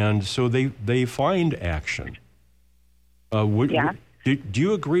action, and so they find action. Do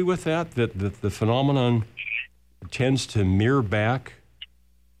you agree with that the phenomenon tends to mirror back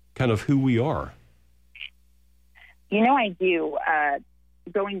kind of who we are? I do.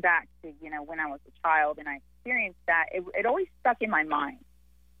 Going back to, when I was a child and I experienced that, it always stuck in my mind.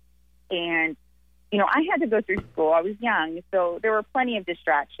 And, I had to go through school. I was young, so there were plenty of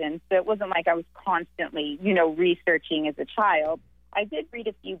distractions. So it wasn't like I was constantly, researching as a child. I did read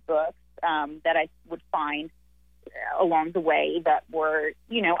a few books that I would find along the way that were,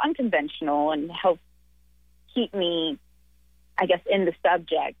 unconventional and helped keep me, I guess, in the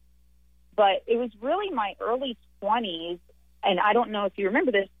subject. But it was really my early 20s, and I don't know if you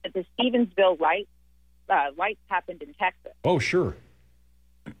remember this, but the Stevensville lights happened in Texas. Oh, sure.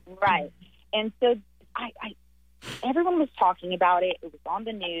 Right. And so everyone was talking about it. It was on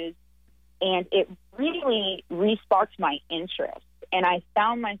the news, and it really re-sparked my interest. And I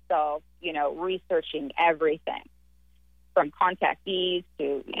found myself, researching everything from contactees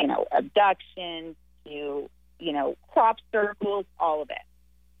to, abductions to, crop circles, all of it.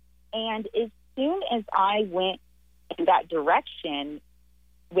 And as soon as I went in that direction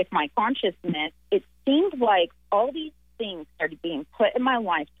with my consciousness, it seemed like all these things started being put in my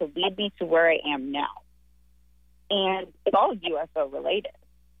life to lead me to where I am now. And it's all UFO related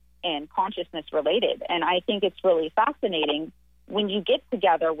and consciousness related. And I think it's really fascinating when you get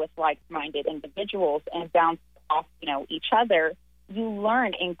together with like-minded individuals and bounce off, each other, you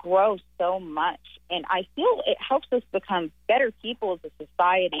learn and grow so much. And I feel it helps us become better people as a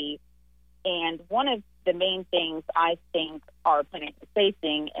society. And one of the main things I think our planet is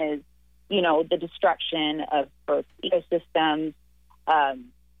facing is, the destruction of Earth's ecosystems.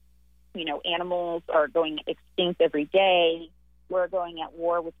 Animals are going extinct every day. We're going at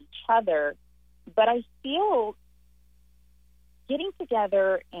war with each other. But I feel getting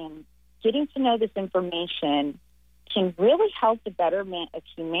together and getting to know this information can really help the betterment of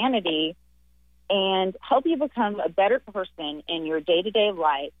humanity and help you become a better person in your day-to-day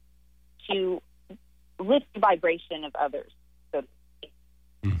life to lift the vibration of others.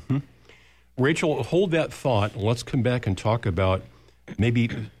 Mm-hmm. Rachel, hold that thought. Let's come back and talk about maybe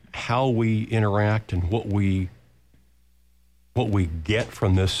how we interact and what we get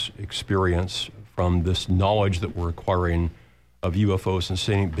from this experience, from this knowledge that we're acquiring of UFOs and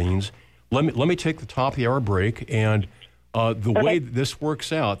sentient beings. Let me take the top of the hour break, and the way this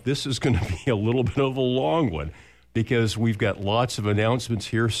works out, this is going to be a little bit of a long one because we've got lots of announcements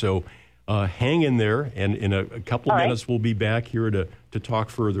here. So hang in there, and in a couple of minutes we'll be back here to talk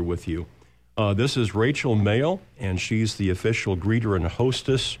further with you. This is Rachel Mayo, and she's the official greeter and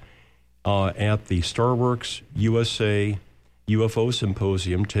hostess at the Starworks USA UFO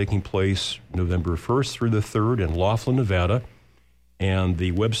Symposium taking place November 1st through the 3rd in Laughlin, Nevada. And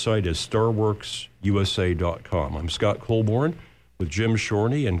the website is starworksusa.com. I'm Scott Colborn with Jim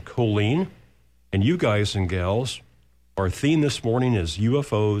Shorney and Colleen. And you guys and gals, our theme this morning is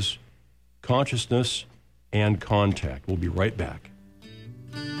UFOs, consciousness, and contact. We'll be right back.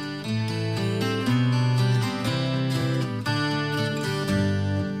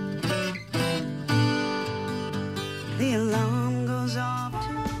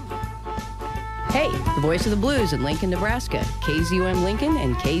 Hey, the voice of the blues in Lincoln, Nebraska. KZUM Lincoln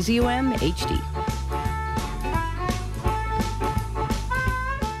and KZUM HD.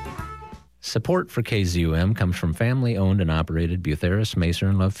 Support for KZUM comes from family-owned and operated Butheris Macer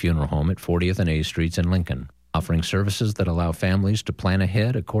and Love Funeral Home at 40th and A Streets in Lincoln, offering services that allow families to plan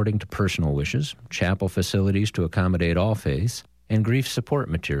ahead according to personal wishes, chapel facilities to accommodate all faiths, and grief support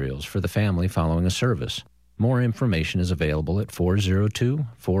materials for the family following a service. More information is available at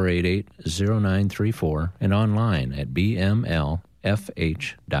 402-488-0934 and online at bmlfh.com.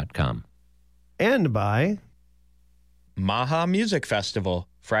 And by Maha Music Festival,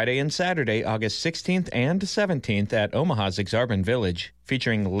 Friday and Saturday, August 16th and 17th at Omaha's Exarban Village,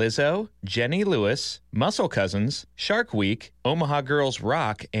 featuring Lizzo, Jenny Lewis, Muscle Cousins, Shark Week, Omaha Girls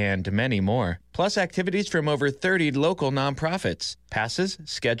Rock, and many more. Plus activities from over 30 local nonprofits. Passes,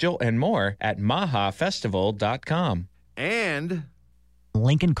 schedule, and more at mahafestival.com. And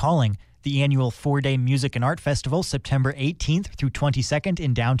Lincoln Calling, the annual 4-day music and art festival, September 18th through 22nd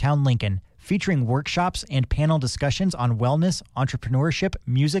in downtown Lincoln, featuring workshops and panel discussions on wellness, entrepreneurship,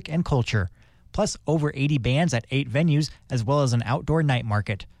 music, and culture. Plus over 80 bands at 8 venues, as well as an outdoor night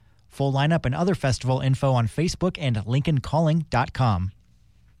market. Full lineup and other festival info on Facebook and lincolncalling.com.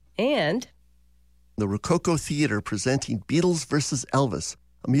 And the Rococo Theater presenting Beatles vs. Elvis,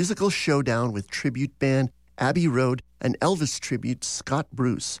 a musical showdown with tribute band Abbey Road and Elvis tribute Scott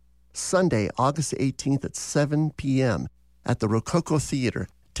Bruce. Sunday, August 18th at 7 p.m. at the Rococo Theater.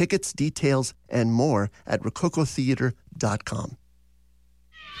 Tickets, details, and more at rococotheater.com.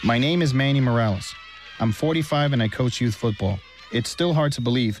 My name is Manny Morales. I'm 45 and I coach youth football. It's still hard to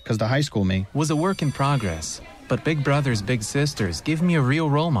believe because the high school me was a work in progress, but big brothers, big sisters give me a real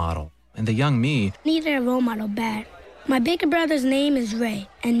role model, and the young me needed a role model bad. My bigger brother's name is Ray,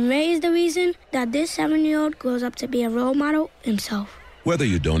 and Ray is the reason that this 7-year-old grows up to be a role model himself. Whether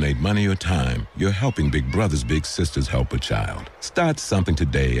you donate money or time, you're helping Big Brothers Big Sisters help a child. Start something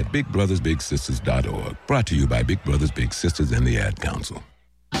today at bigbrothersbigsisters.org. Brought to you by Big Brothers Big Sisters and the Ad Council.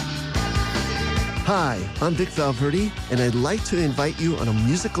 Hi, I'm Vic Valverde, and I'd like to invite you on a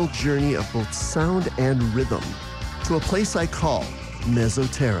musical journey of both sound and rhythm to a place I call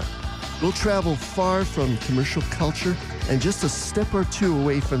Mesoterra. We'll travel far from commercial culture and just a step or two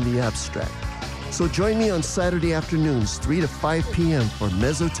away from the abstract. So join me on Saturday afternoons, 3 to 5 p.m. for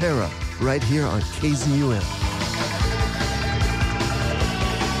Mesoterra, right here on KZUM.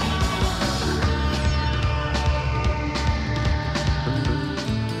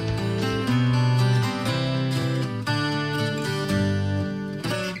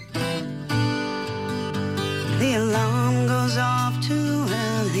 The alarm goes off too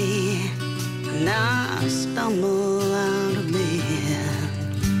early, and I stumble out of bed.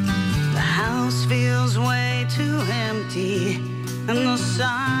 The house feels way too empty, and the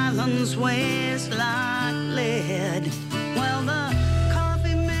silence weighs like lead. Well, the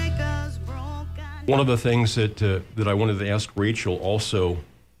coffee maker's broken. One of the things that I wanted to ask Rachel also,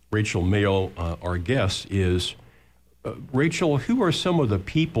 Rachel Mayo, our guest, is, Rachel, who are some of the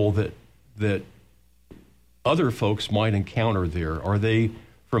people that other folks might encounter there? Are they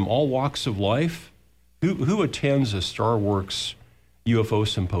from all walks of life? Who attends a Starworks UFO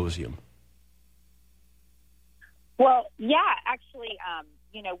Symposium? Well, yeah, actually,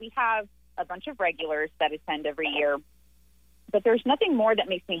 we have a bunch of regulars that attend every year, but there's nothing more that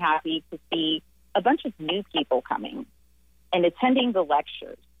makes me happy to see a bunch of new people coming and attending the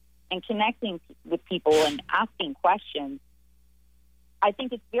lectures and connecting with people and asking questions. I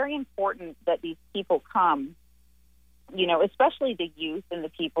think it's very important that these people come, especially the youth and the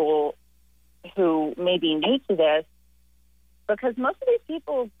people who may be new to this, because most of these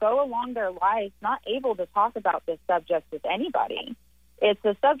people go along their lives not able to talk about this subject with anybody. It's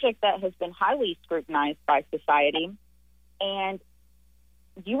a subject that has been highly scrutinized by society, and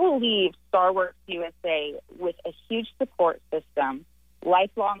you will leave Starworks USA with a huge support system,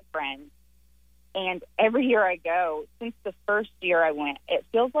 lifelong friends, And every year I go, since the first year I went, it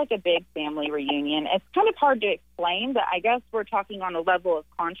feels like a big family reunion. It's kind of hard to explain, but I guess we're talking on a level of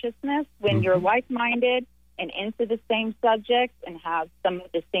consciousness. When you're like-minded and into the same subjects and have some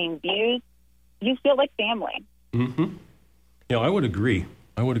of the same views, you feel like family. Mm-hmm. Yeah, I would agree.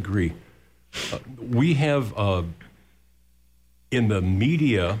 We have, in the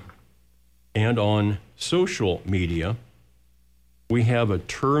media and on social media, we have a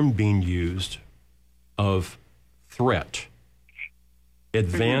term being used of threat,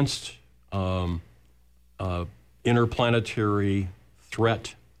 advanced interplanetary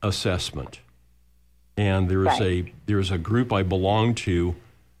threat assessment. And there's a group I belong to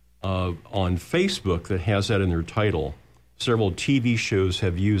on Facebook that has that in their title. Several TV shows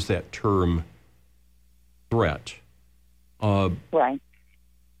have used that term threat. Right.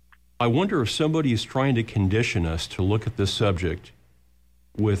 I wonder if somebody is trying to condition us to look at this subject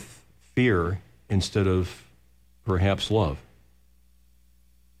with fear instead of perhaps love.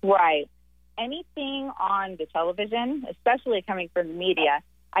 Right. Anything on the television, especially coming from the media,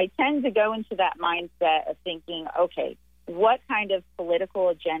 I tend to go into that mindset of thinking, okay, what kind of political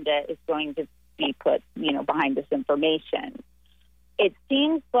agenda is going to be put, behind this information? It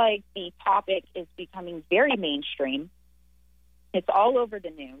seems like the topic is becoming very mainstream. It's all over the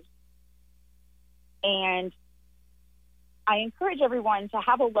news. And I encourage everyone to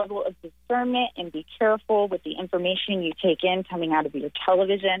have a level of discernment and be careful with the information you take in coming out of your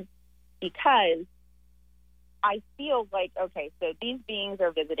television, because I feel like, okay, so these beings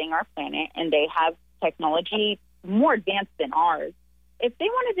are visiting our planet and they have technology more advanced than ours. If they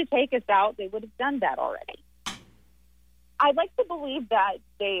wanted to take us out, they would have done that already. I'd like to believe that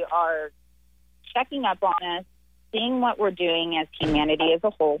they are checking up on us, seeing what we're doing as humanity as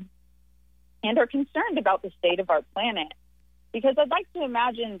a whole, and are concerned about the state of our planet. Because I'd like to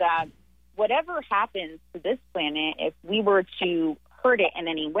imagine that whatever happens to this planet, if we were to hurt it in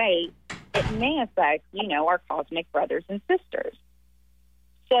any way, it may affect, our cosmic brothers and sisters.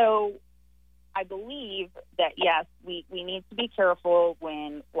 So I believe that, yes, we need to be careful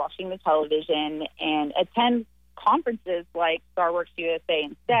when watching the television and attend conferences like Starworks USA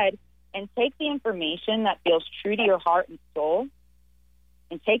instead, and take the information that feels true to your heart and soul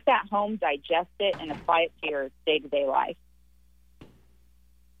and take that home, digest it, and apply it to your day-to-day life.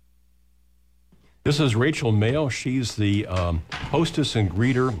 This is Rachel Mayo. She's the hostess and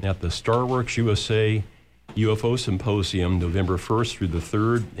greeter at the Starworks USA UFO Symposium, November 1st through the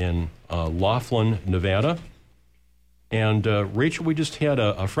 3rd in Laughlin, Nevada. And Rachel, we just had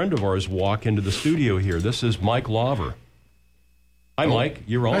a friend of ours walk into the studio here. This is Mike Lawver. Hi, Mike.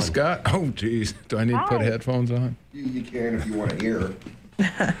 You're on. Hi, Scott. Oh, geez. Do I need to put headphones on? You can if you want to hear.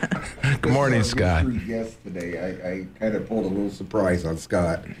 Good morning, Scott. Guest today. I kind of pulled a little surprise on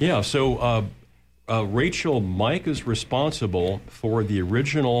Scott. Yeah, so Rachel, Mike is responsible for the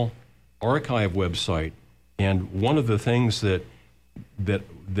original archive website. And one of the things that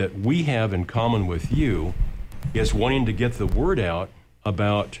we have in common with you is wanting to get the word out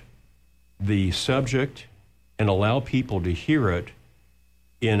about the subject and allow people to hear it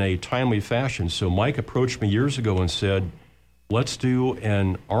in a timely fashion. So Mike approached me years ago and said, let's do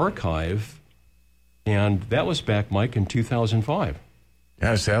an archive. And that was back, Mike, in 2005.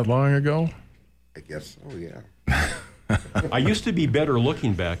 Yeah, is that long ago? I guess so, yeah. I used to be better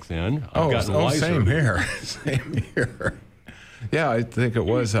looking back then. I've gotten wiser. Same here. Same here. Yeah, I think it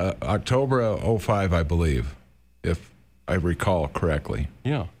was October of 05, I believe, if I recall correctly.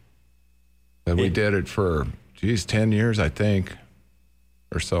 Yeah. And we did it for, 10 years, I think,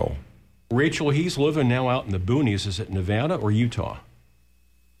 or so. Rachel, he's living now out in the boonies. Is it Nevada or Utah?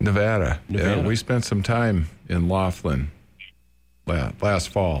 Nevada. Yeah, we spent some time in Laughlin last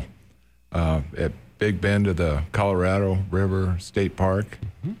fall at Big Bend of the Colorado River State Park.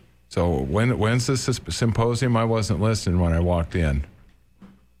 Mm-hmm. So when's this symposium? I wasn't listening when I walked in.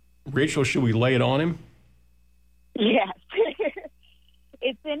 Rachel, should we lay it on him? Yes.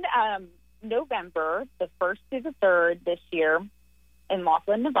 It's in November, the 1st to the 3rd this year in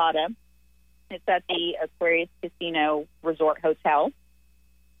Laughlin, Nevada. It's at the Aquarius Casino Resort Hotel.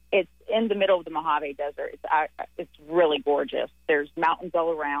 It's in the middle of the Mojave Desert. It's really gorgeous. There's mountains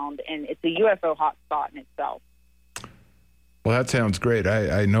all around, and it's a UFO hotspot in itself. Well, that sounds great.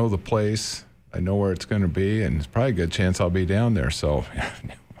 I know the place. I know where it's going to be, and it's probably a good chance I'll be down there. So,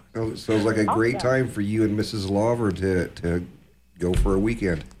 sounds like a great time for you and Mrs. Lawver to go for a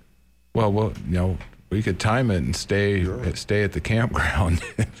weekend. Well, we could time it and stay at the campground.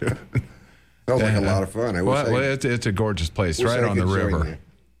 Sounds like a lot of fun. It's a gorgeous place, right on the river.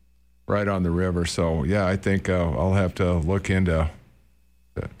 Right on the river. So, yeah, I think I'll have to look into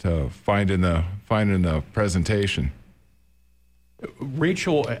finding the presentation.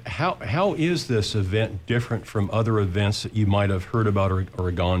 Rachel, how is this event different from other events that you might have heard about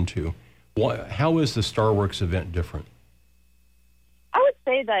or gone to? How is the Starworks event different? I would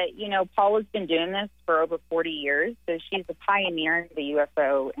say that, Paula's been doing this for over 40 years, so she's a pioneer in the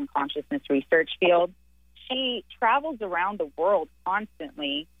UFO and consciousness research field. She travels around the world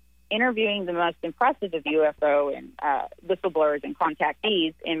constantly, interviewing the most impressive of UFO and whistleblowers and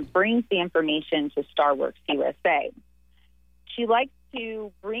contactees, and brings the information to Starworks USA. She likes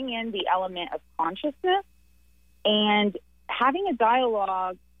to bring in the element of consciousness and having a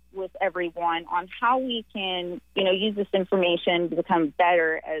dialogue with everyone on how we can, use this information to become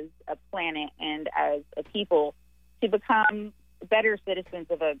better as a planet and as a people to become better citizens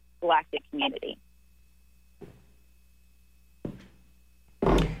of a galactic community.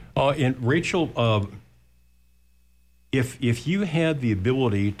 And Rachel, if you had the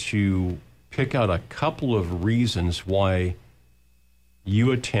ability to pick out a couple of reasons why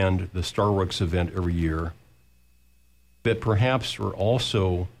you attend the Starworks event every year that perhaps are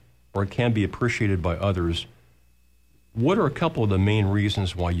also or can be appreciated by others, what are a couple of the main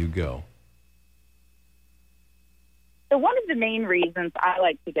reasons why you go? So one of the main reasons I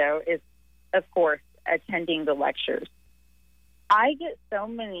like to go is, of course, attending the lectures. I get so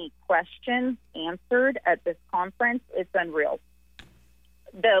many questions answered at this conference, it's unreal.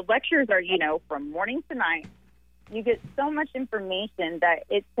 The lectures are, from morning to night. You get so much information that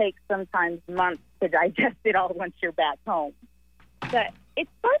it takes sometimes months to digest it all once you're back home. But it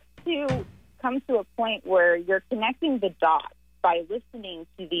starts to come to a point where you're connecting the dots by listening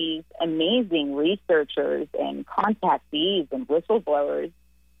to these amazing researchers and contactees and whistleblowers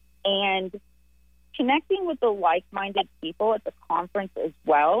and connecting with the like-minded people at the conference as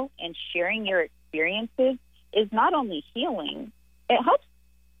well and sharing your experiences is not only healing, it helps,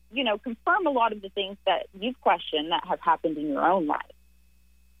 confirm a lot of the things that you've questioned that have happened in your own life.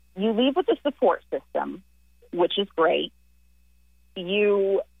 You leave with a support system, which is great.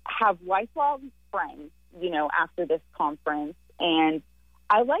 You have lifelong friends, after this conference. And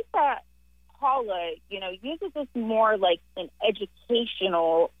I like that Paula, uses this more like an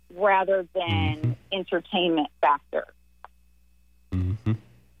educational rather than entertainment factor. Mm-hmm.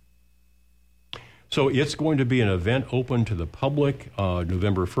 So it's going to be an event open to the public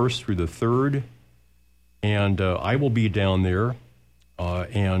November 1st through the 3rd. And I will be down there.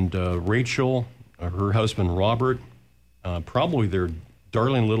 And Rachel, her husband Robert, probably their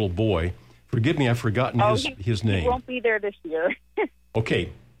darling little boy. Forgive me, I've forgotten his name. He won't be there this year.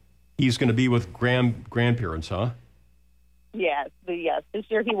 Okay. He's going to be with grandparents, huh? Yes. This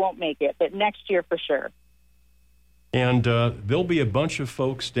year he won't make it, but next year for sure. And there'll be a bunch of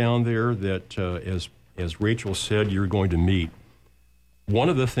folks down there that, as Rachel said, you're going to meet. One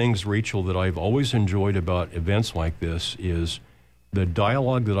of the things, Rachel, that I've always enjoyed about events like this is the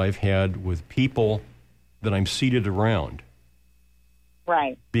dialogue that I've had with people that I'm seated around.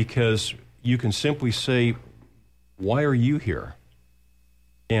 Right. Because you can simply say, why are you here?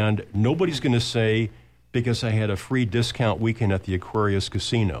 And nobody's going to say, because I had a free discount weekend at the Aquarius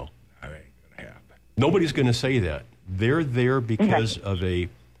Casino. That ain't going to happen. Nobody's going to say that. They're there because of a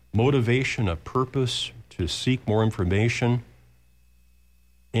motivation, a purpose to seek more information.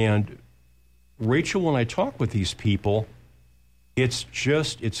 And Rachel, when I talk with these people,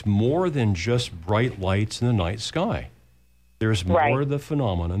 it's more than just bright lights in the night sky. There's more to the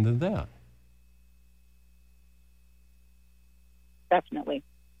phenomenon than that. Definitely.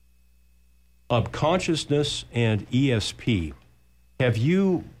 Consciousness and ESP. Have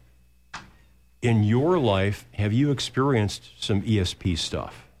you, in your life, experienced some ESP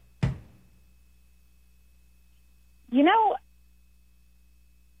stuff?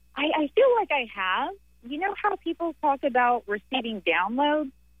 I feel like I have. You know how people talk about receiving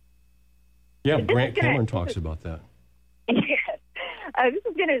downloads? Yeah, Grant Cameron talks about that. Yes. This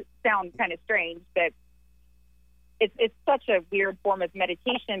is going to sound kind of strange, but it's such a weird form of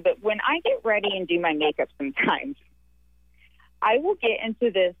meditation. But when I get ready and do my makeup sometimes, I will get into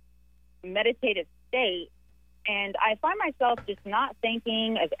this meditative state, and I find myself just not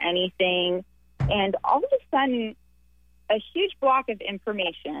thinking of anything. And all of a sudden, a huge block of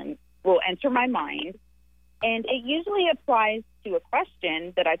information will enter my mind, and it usually applies to a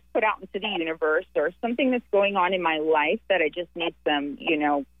question that I've put out into the universe or something that's going on in my life that I just need some,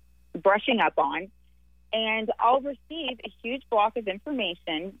 brushing up on. And I'll receive a huge block of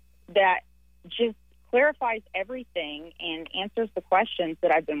information that just clarifies everything and answers the questions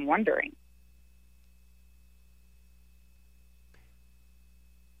that I've been wondering.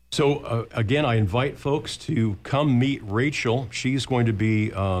 So, again, I invite folks to come meet Rachel. She's going to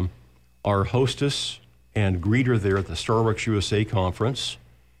be our hostess and greeter there at the Starworks USA conference.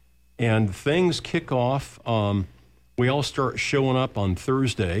 And things kick off. We all start showing up on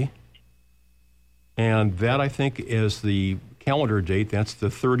Thursday. And that, I think, is the calendar date. That's the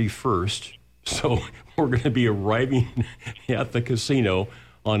 31st. So we're going to be arriving at the casino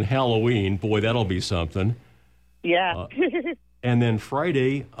on Halloween. Boy, that'll be something. Yeah. And then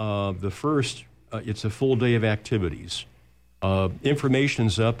Friday, the 1st, it's a full day of activities.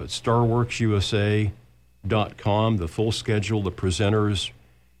 Information's up at starworksusa.com, the full schedule, the presenters,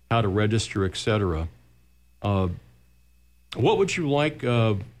 how to register, etc. What would you like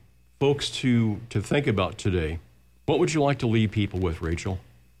folks to think about today? What would you like to leave people with, Rachel?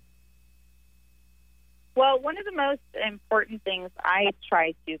 Well, one of the most important things I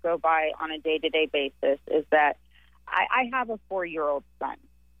try to go by on a day-to-day basis is that I have a 4-year-old son,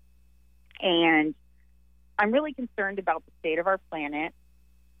 and I'm really concerned about the state of our planet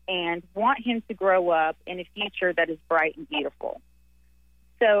and want him to grow up in a future that is bright and beautiful.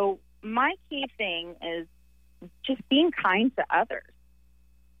 So my key thing is just being kind to others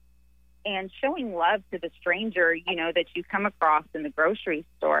and showing love to the stranger, that you come across in the grocery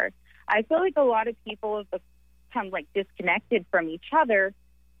store. I feel like a lot of people have become disconnected from each other.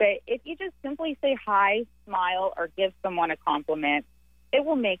 But if you just simply say hi, smile, or give someone a compliment, it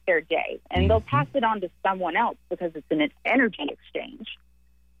will make their day. And they'll pass it on to someone else because it's an energy exchange.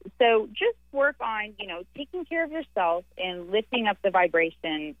 So just work on, taking care of yourself and lifting up the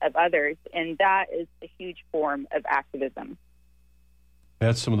vibration of others. And that is a huge form of activism.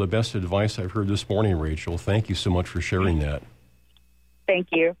 That's some of the best advice I've heard this morning, Rachel. Thank you so much for sharing that. Thank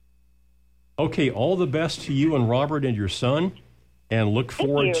you. Okay, all the best to you and Robert and your son. And look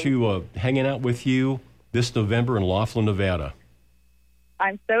forward to hanging out with you this November in Laughlin, Nevada.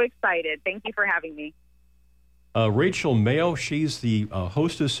 I'm so excited. Thank you for having me. Rachel Mayo, she's the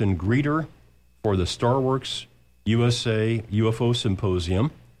hostess and greeter for the Starworks USA UFO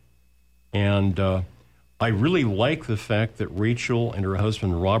Symposium. And I really like the fact that Rachel and her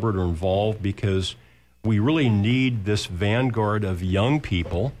husband Robert are involved because we really need this vanguard of young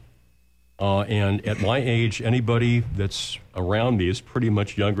people. And at my age, anybody that's around me is pretty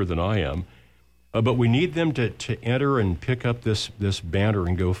much younger than I am. But we need them to enter and pick up this banner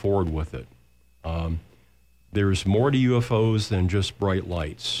and go forward with it. There's more to UFOs than just bright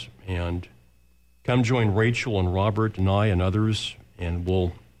lights. And come join Rachel and Robert and I and others, and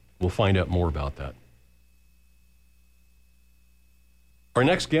we'll find out more about that. Our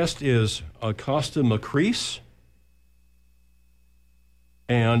next guest is Costa Macris.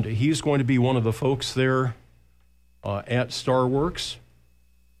 And he's going to be one of the folks there at Starworks.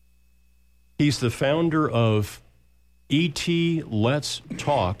 He's the founder of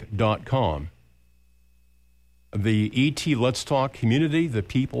ETLetsTalk.com. The ET Let's Talk community, the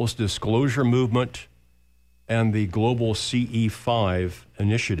People's Disclosure Movement, and the Global CE5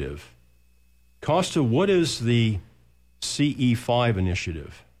 Initiative. Costa, what is the CE5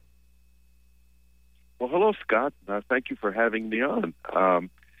 Initiative? Well, hello, Scott. Thank you for having me on.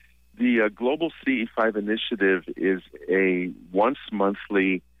 The Global CE5 Initiative is a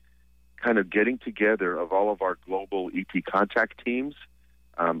once-monthly kind of getting together of all of our global ET contact teams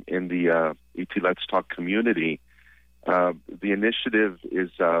in the ET Let's Talk community. The initiative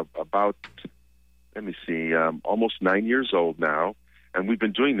is about, almost 9 years old now, and we've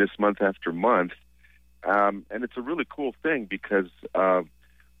been doing this month after month. And it's a really cool thing because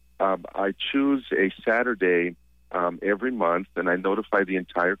I choose a Saturday every month, and I notify the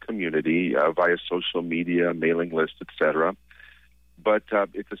entire community via social media, mailing list, etc. But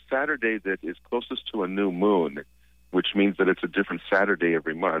it's a Saturday that is closest to a new moon, which means that it's a different Saturday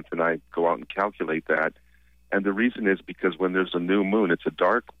every month, and I go out and calculate that. And the reason is because when there's a new moon, it's a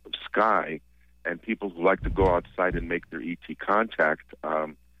dark sky, and people who like to go outside and make their ET contact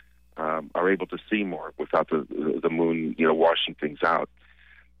are able to see more without the moon, washing things out.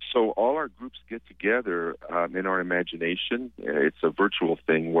 So all our groups get together in our imagination. It's a virtual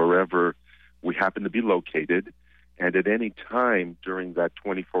thing wherever we happen to be located, and at any time during that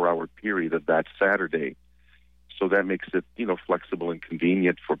 24-hour period of that Saturday. So that makes it, flexible and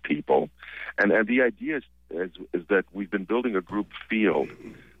convenient for people. And the idea is that we've been building a group field,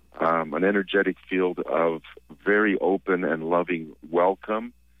 an energetic field of very open and loving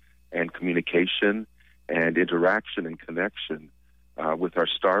welcome and communication and interaction and connection with our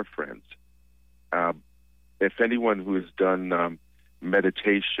star friends. If anyone who has done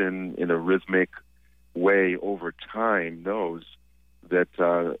meditation in a rhythmic way over time knows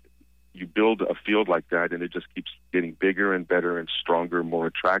that you build a field like that, and it just keeps getting bigger and better and stronger, more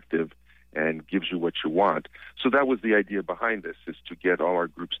attractive, and gives you what you want. So that was the idea behind this, is to get all our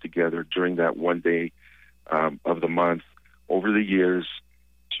groups together during that one day of the month over the years,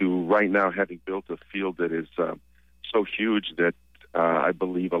 to right now having built a field that is so huge that I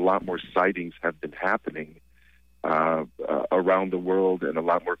believe a lot more sightings have been happening around the world, and a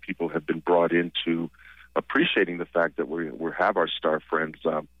lot more people have been brought into appreciating the fact that we have our star friends,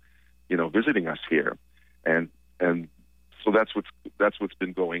 visiting us here, and so that's what's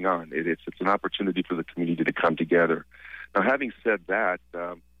been going on. It's an opportunity for the community to come together. Now, having said that,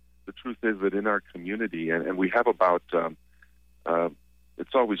 the truth is that in our community, and we have about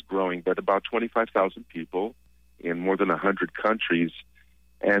it's always growing, but about 25,000 people in more than 100 countries,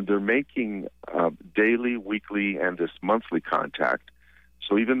 and they're making daily, weekly, and this monthly contact.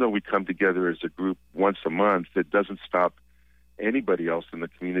 So even though we come together as a group once a month, it doesn't stop anybody else in the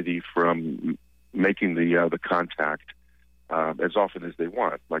community from making the contact as often as they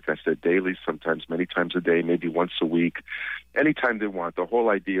want. Like I said, daily, sometimes many times a day, maybe once a week, anytime they want. The whole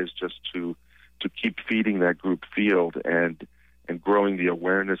idea is just to keep feeding that group field and growing the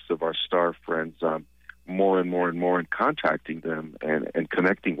awareness of our star friends more and more and more, and contacting them and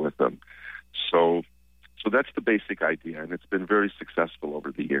connecting with them. So that's the basic idea, and it's been very successful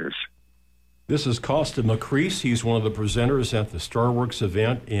over the years. This is Costa Macris. He's one of the presenters at the Starworks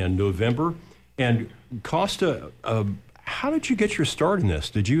event in November. And Costa, how did you get your start in this?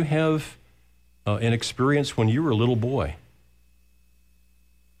 Did you have an experience when you were a little boy?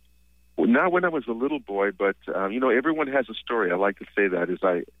 Well, not when I was a little boy, but everyone has a story. I like to say that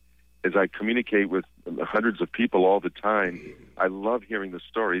as I communicate with hundreds of people all the time. I love hearing the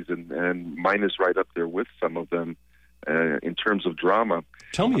stories, and mine is right up there with some of them in terms of drama.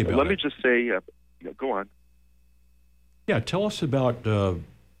 Tell me about it. Let me just say, go on. Yeah, tell us about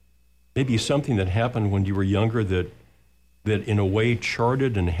maybe something that happened when you were younger that in a way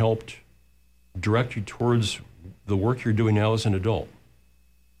charted and helped direct you towards the work you're doing now as an adult.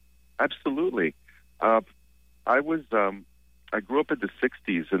 Absolutely. I grew up in the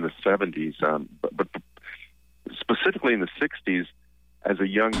 60s and the 70s, but specifically in the 60s, as a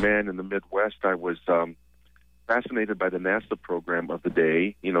young man in the Midwest, I was fascinated by the NASA program of the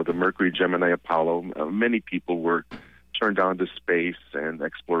day, the Mercury, Gemini, Apollo. Many people were turned on to space and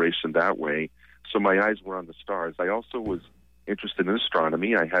exploration that way, so my eyes were on the stars. I also was interested in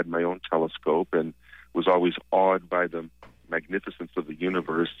astronomy. I had my own telescope and was always awed by the magnificence of the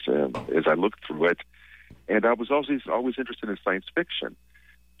universe as I looked through it. And I was always interested in science fiction.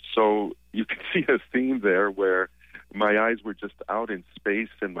 So you can see a theme there where my eyes were just out in space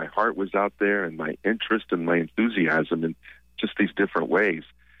and my heart was out there, and my interest and my enthusiasm in just these different ways.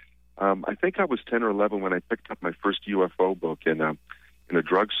 I think I was 10 or 11 when I picked up my first UFO book in a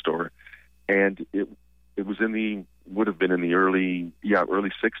drugstore, and it would have been in the early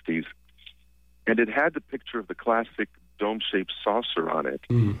 60s, and it had the picture of the classic dome-shaped saucer on it,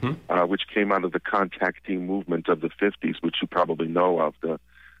 which came out of the contacting movement of the 50s, which you probably know of, the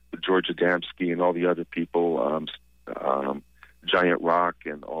George Adamski and all the other people, Giant Rock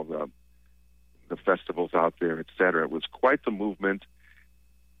and all the festivals out there, et cetera. It was quite the movement,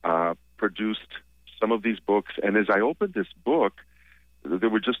 produced some of these books, and as I opened this book, there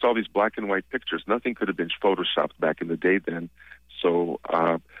were just all these black and white pictures. Nothing could have been photoshopped back in the day then, so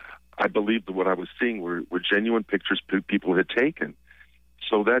I believed that what I was seeing were genuine pictures people had taken.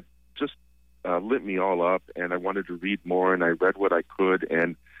 So that just lit me all up, and I wanted to read more, and I read what I could,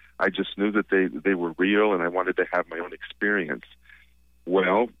 and I just knew that they were real, and I wanted to have my own experience.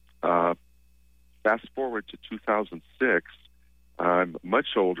 Well, fast forward to 2006, I'm much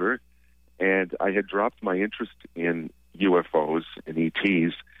older, and I had dropped my interest in UFOs and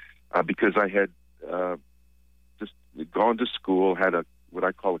ETs because I had just gone to school, had what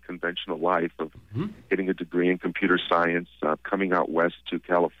I call a conventional life of getting a degree in computer science, coming out west to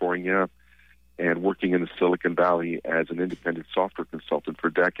California, and working in the Silicon Valley as an independent software consultant for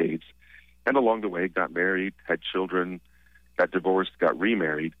decades. And along the way, got married, had children, got divorced, got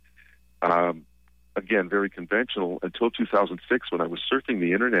remarried. Again, very conventional until 2006 when I was surfing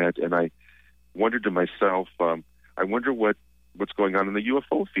the internet, and I wondered to myself, I wonder what's going on in the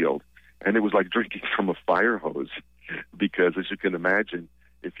UFO field. And it was like drinking from a fire hose because, as you can imagine,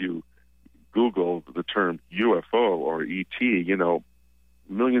 if you Google the term UFO or ET,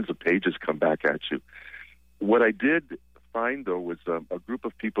 millions of pages come back at you. What I did find, though, was a group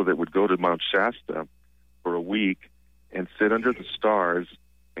of people that would go to Mount Shasta for a week and sit under the stars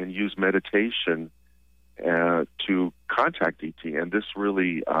and use meditation to contact ET. And this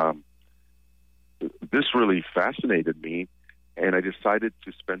really fascinated me. And I decided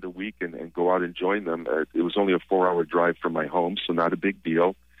to spend a week and go out and join them. It was only a 4-hour drive from my home, so not a big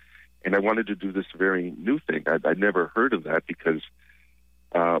deal. And I wanted to do this very new thing. I'd never heard of that because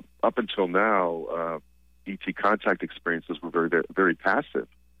up until now, ET contact experiences were very, very passive,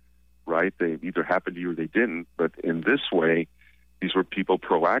 right? They either happened to you or they didn't. But in this way, these were people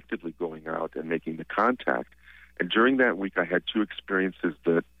proactively going out and making the contact. And during that week, I had 2 experiences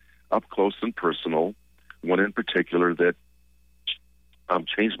that, up close and personal, one in particular that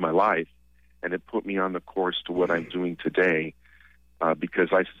changed my life, and it put me on the course to what I'm doing today, because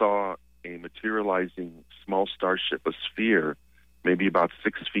I saw a materializing small starship, a sphere, maybe about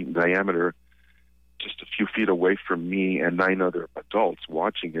 6 feet in diameter, just a few feet away from me and 9 other adults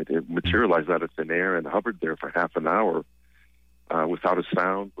watching it. It materialized out of thin air and hovered there for half an hour without a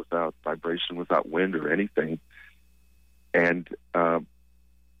sound, without vibration, without wind or anything. And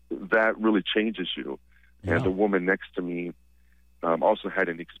that really changes you. Yeah. And the woman next to me also had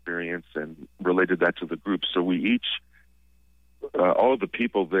an experience and related that to the group. So we each, all of the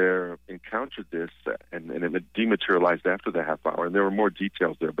people there encountered this, and it dematerialized after the half hour. And there were more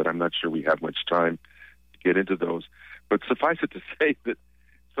details there, but I'm not sure we have much time to get into those. But suffice it to say that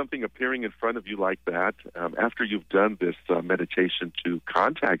something appearing in front of you like that, after you've done this meditation to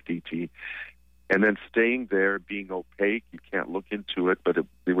contact ET, and then staying there, being opaque, you can't look into it, but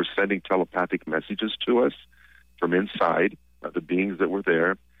they were sending telepathic messages to us from inside, the beings that were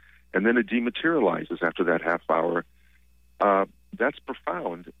there, and then it dematerializes after that half hour. That's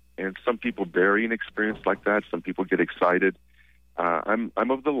profound, and some people bury an experience like that. Some people get excited. I'm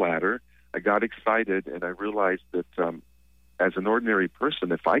of the latter. I got excited, and I realized that as an ordinary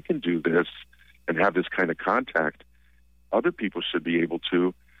person, if I can do this and have this kind of contact, other people should be able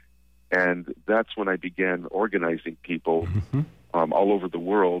to. And that's when I began organizing people all over the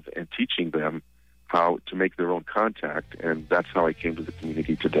world and teaching them how to make their own contact. And that's how I came to the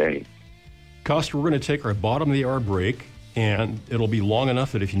community today. Costa, we're going to take our bottom of the hour break, and it'll be long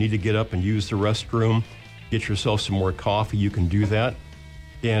enough that if you need to get up and use the restroom, get yourself some more coffee, you can do that.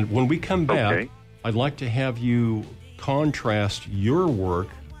 And when we come back, I'd like to have you contrast your work,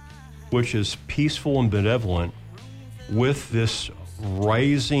 which is peaceful and benevolent, with this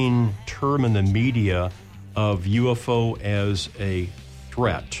rising term in the media of UFO as a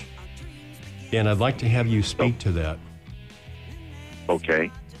threat. And I'd like to have you speak to that.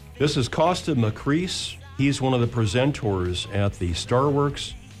 Okay. This is Costa Macris. He's one of the presenters at the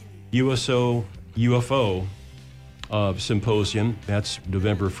Starworks UFO Symposium. That's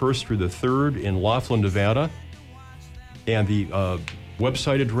November 1st through the 3rd in Laughlin, Nevada. And the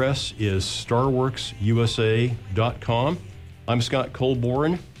website address is starworksusa.com. I'm Scott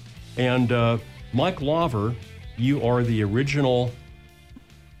Colborn. And Mike Laver, you are the original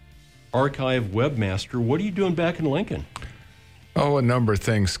archive webmaster. What are you doing back in Lincoln? Oh, a number of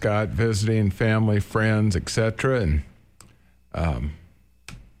things, Scott. Visiting family, friends, etc., and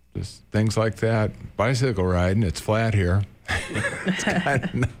just things like that. Bicycle riding. It's flat here. It's kind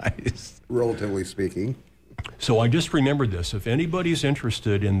of nice. Relatively speaking. So I just remembered this. If anybody's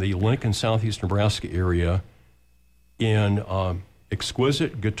interested in the Lincoln, southeast Nebraska area in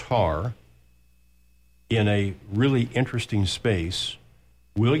exquisite guitar in a really interesting space,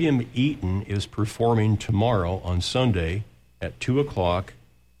 William Eaton is performing tomorrow on Sunday at 2 o'clock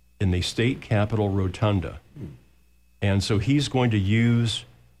in the State Capitol Rotunda. And so he's going to use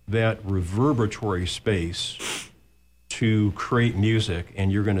that reverberatory space to create music,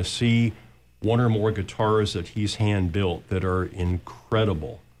 and you're going to see one or more guitars that he's hand-built that are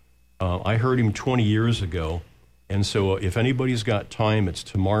incredible. I heard him 20 years ago, and so if anybody's got time, it's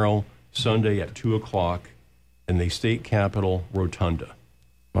tomorrow, Sunday at 2 o'clock in the State Capitol Rotunda.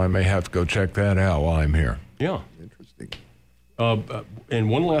 I may have to go check that out while I'm here. Yeah. Interesting. And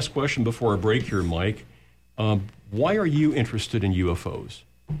one last question before I break here, Mike. Why are you interested in UFOs?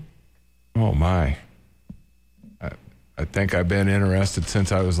 Oh, my. I think I've been interested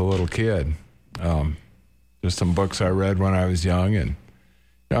since I was a little kid. Just some books I read when I was young, and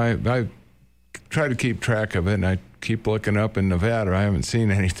I try to keep track of it, and I keep looking up in Nevada. I haven't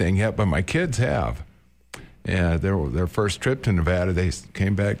seen anything yet, but my kids have. Yeah, their first trip to Nevada, they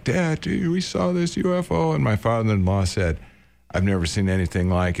came back, Dad, we saw this UFO. And my father-in-law said, I've never seen anything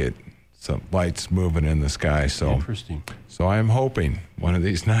like it. Some lights moving in the sky. So interesting. So I'm hoping one of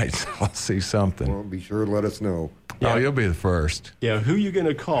these nights I'll see something. Well, be sure to let us know. Yeah. Oh, you'll be the first. Yeah, who are you going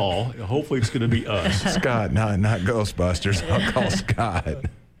to call? Hopefully it's going to be us. Scott, not Ghostbusters. I'll call Scott.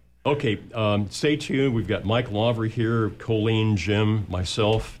 Okay, stay tuned. We've got Mike Laver here, Colleen, Jim,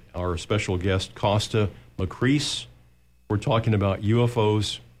 myself, our special guest, Costa Macris. We're talking about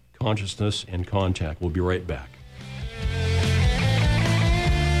UFOs, consciousness, and contact. We'll be right back.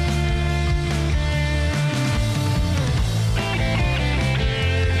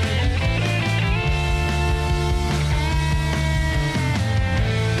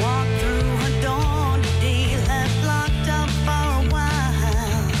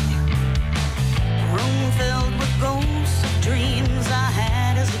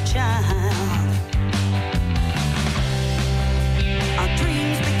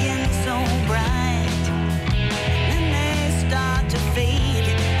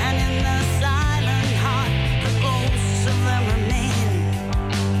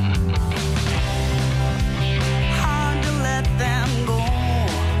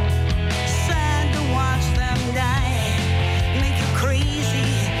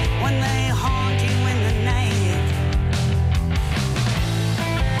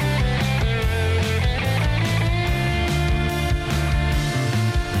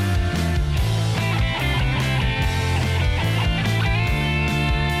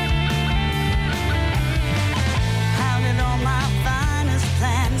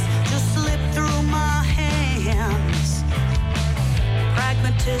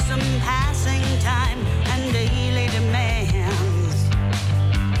 nepotism, passing time, and daily demands.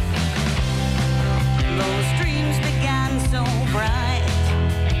 Those dreams began so bright,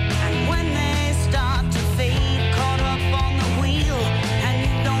 and when they start to fade, caught up on the wheel, and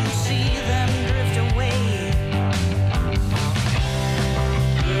you don't see them drift away.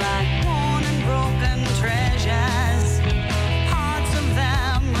 Like worn and broken treasures, parts of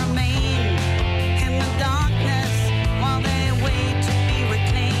them remain in the darkness while they wait to be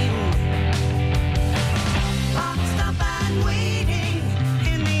reclaimed. Boxed up and waiting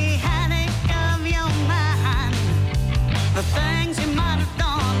in the attic of your mind, the things you might have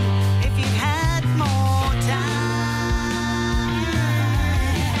done if you'd had more time.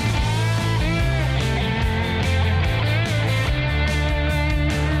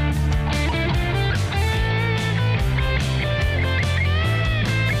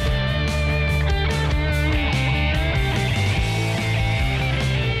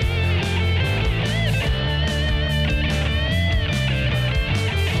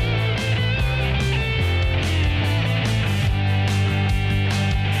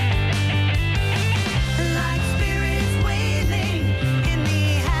 Like spirits wailing in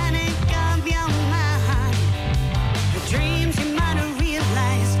the attic of your mind, the dreams you might have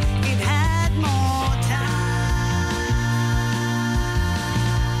realized if you'd had more time.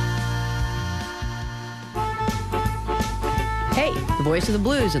 Hey, the voice of the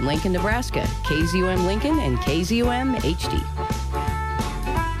blues in Lincoln, Nebraska. KZUM Lincoln and KZUM HD.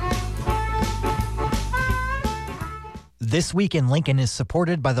 This Week in Lincoln is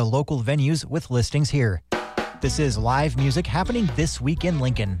supported by the local venues with listings here. This is live music happening this week in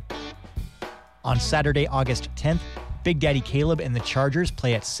Lincoln. On Saturday, August 10th, Big Daddy Caleb and the Chargers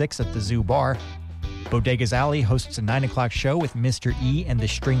play at 6 at the Zoo Bar. Bodegas Alley hosts a 9 o'clock show with Mr. E and the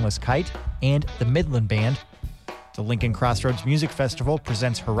Stringless Kite and the Midland Band. The Lincoln Crossroads Music Festival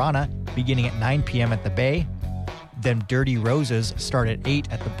presents Harana beginning at 9 p.m. at the Bay. Them Dirty Roses start at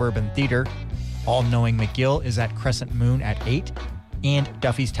 8 at the Bourbon Theater. All Knowing McGill is at Crescent Moon at 8. And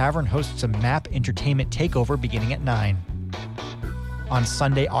Duffy's Tavern hosts a MAP Entertainment Takeover beginning at 9. On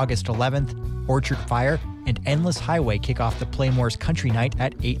Sunday, August 11th, Orchard Fire and Endless Highway kick off the Playmore's Country Night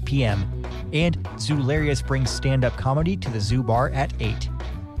at 8 p.m. And Zoolarius brings stand-up comedy to the Zoo Bar at 8.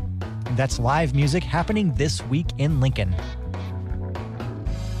 And that's live music happening this week in Lincoln.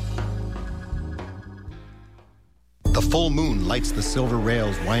 The full moon lights the silver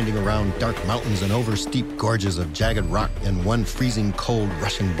rails winding around dark mountains and over steep gorges of jagged rock and one freezing cold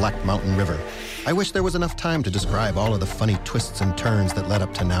rushing black mountain river. I wish there was enough time to describe all of the funny twists and turns that led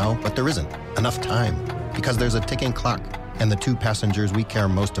up to now, but there isn't enough time because there's a ticking clock and the two passengers we care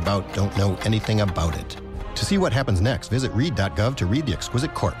most about don't know anything about it. To see what happens next, visit read.gov to read The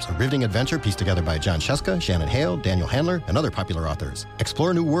Exquisite Corpse, a riveting adventure pieced together by John Sheska, Shannon Hale, Daniel Handler, and other popular authors.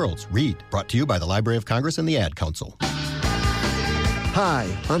 Explore new worlds. Read. Brought to you by the Library of Congress and the Ad Council. Hi,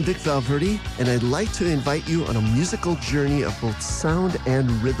 I'm Vic Valverde, and I'd like to invite you on a musical journey of both sound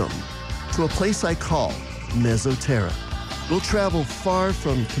and rhythm to a place I call Mesoterra. We'll travel far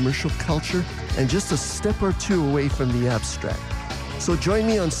from commercial culture and just a step or two away from the abstract. So join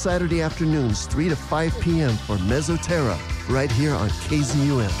me on Saturday afternoons, 3 to 5 p.m. for Mesoterra, right here on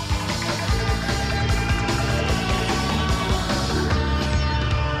KZUM.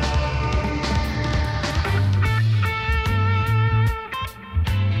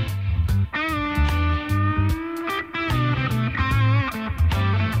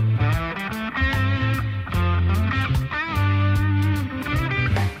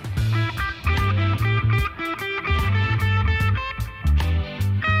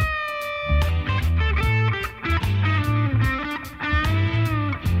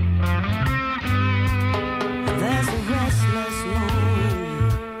 There's a restless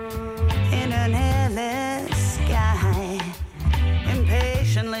moon in an airless sky,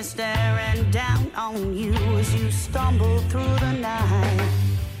 impatiently staring down on you as you stumble through the night.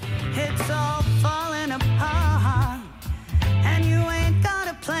 It's all falling apart, and you ain't got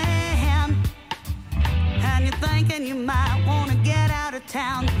a plan, and you're thinking you might want to get out of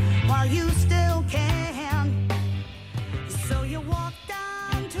town while you still can. So you walk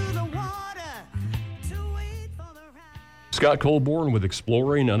down to the water to wait for the Scott Colborn with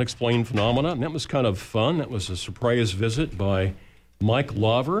Exploring Unexplained Phenomena, and that was kind of fun. That was a surprise visit by Mike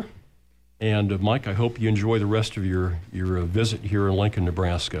Laver. And Mike, I hope you enjoy the rest of your visit here in Lincoln,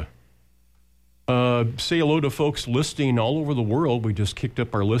 Nebraska. Say hello to folks listening all over the world. We just kicked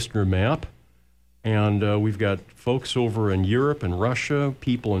up our listener map, and we've got folks over in Europe and Russia,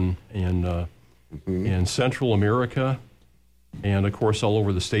 people in Central America, and of course all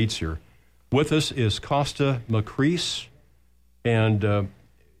over the states here. With us is Costa Macris, and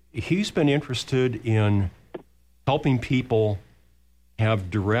he's been interested in helping people have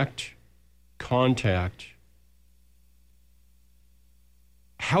direct contact.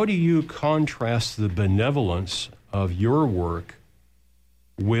 How do you contrast the benevolence of your work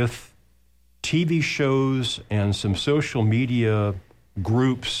with TV shows and some social media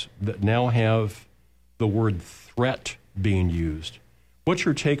groups that now have the word threat being used? What's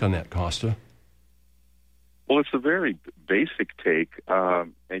your take on that, Costa? Well, it's a very basic take,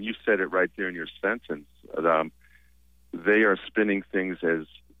 and you said it right there in your sentence. They are spinning things as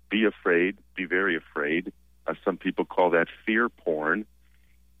be afraid, be very afraid. Some people call that fear porn.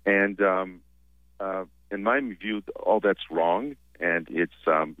 And in my view, all that's wrong, and it's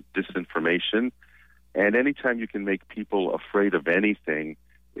disinformation. And anytime you can make people afraid of anything,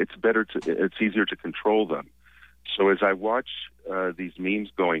 it's easier to control them. So as I watch these memes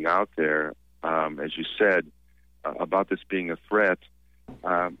going out there, as you said, about this being a threat,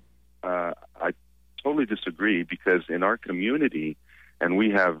 I totally disagree, because in our community, and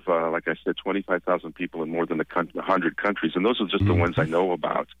we have, like I said, 25,000 people in more than 100 countries, and those are just the ones I know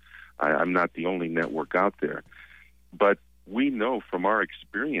about. I'm not the only network out there. But we know from our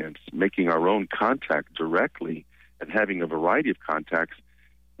experience making our own contact directly and having a variety of contacts,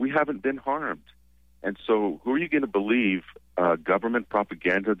 we haven't been harmed. And so who are you going to believe? Government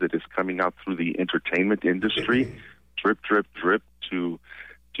propaganda that is coming out through the entertainment industry, drip, drip, drip, to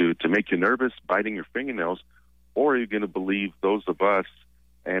make you nervous, biting your fingernails? Or are you going to believe those of us,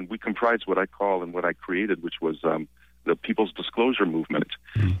 and we comprise what I call and what I created, which was the People's Disclosure Movement.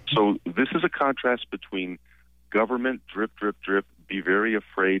 So this is a contrast between government, drip, drip, drip, be very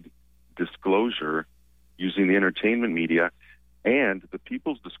afraid disclosure using the entertainment media, and the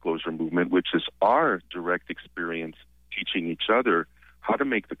People's Disclosure Movement, which is our direct experience teaching each other how to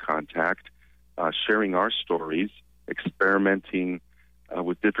make the contact, sharing our stories, experimenting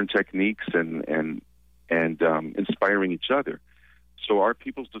with different techniques, and inspiring each other. So our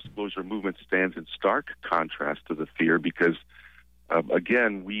People's Disclosure Movement stands in stark contrast to the fear, because,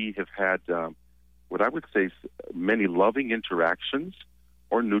 again, we have had what I would say many loving interactions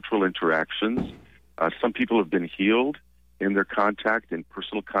or neutral interactions. Some people have been healed in their contact, in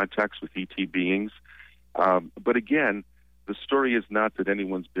personal contacts with ET beings. But again, the story is not that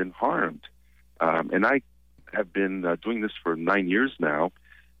anyone's been harmed. And I have been doing this for 9 years now.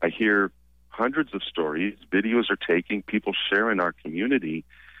 I hear hundreds of stories, videos are taking, people share in our community.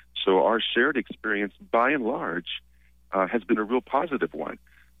 So our shared experience, by and large, has been a real positive one.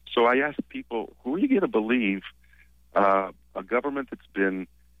 So I ask people, who are you going to believe? A government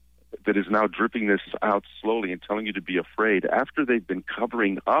that is now dripping this out slowly and telling you to be afraid, after they've been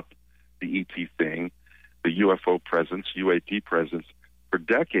covering up the ET thing, the UFO presence, UAP presence, for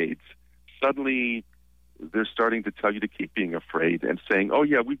decades, suddenly they're starting to tell you to keep being afraid and saying, oh,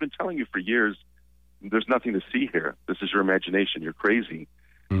 yeah, we've been telling you for years, there's nothing to see here. This is your imagination. You're crazy.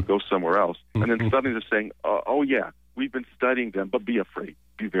 Go somewhere else. And then suddenly they're saying, oh, yeah, we've been studying them, but be afraid.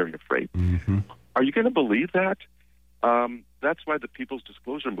 Be very afraid. Are you going to believe that? That's why the People's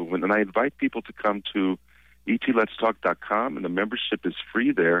Disclosure Movement, and I invite people to come to etletstalk.com, and the membership is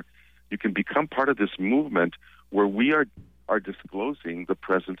free there. You can become part of this movement where we are disclosing the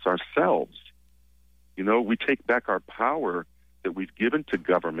presence ourselves. You know, we take back our power that we've given to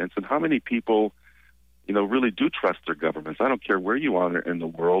governments, and how many people, you know, really do trust their governments. I don't care where you are in the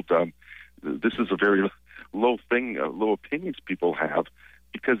world. This is a very low opinions people have,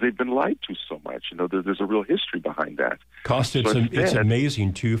 because they've been lied to so much. You know, there's a real history behind that. Costa, it's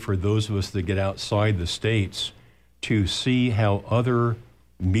amazing, too, for those of us that get outside the States to see how other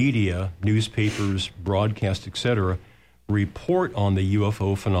media, newspapers, broadcast, etc., report on the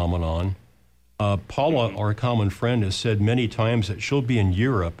UFO phenomenon. Paula, our common friend, has said many times that she'll be in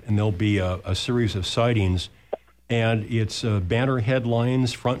Europe and there'll be a series of sightings, and it's banner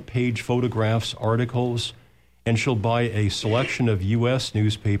headlines, front page photographs, articles, and she'll buy a selection of U.S.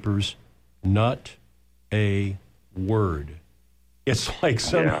 newspapers, not a word. It's like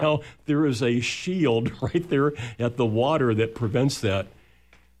somehow there is a shield right there at the water that prevents that.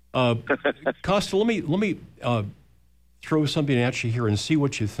 Costa, let me throw something at you here and see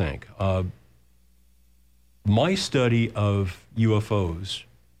what you think. My study of UFOs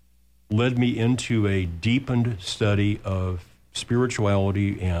led me into a deepened study of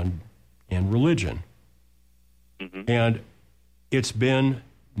spirituality and religion. And it's been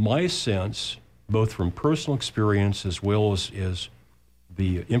my sense, both from personal experience as well as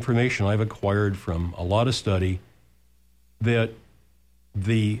the information I've acquired from a lot of study, that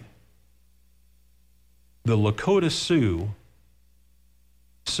the Lakota Sioux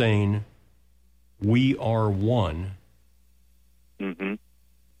saying, "We are one,"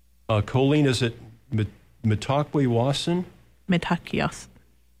 Colleen, is it Mitakuye-Oyasin? Mitakuye-Oyasin.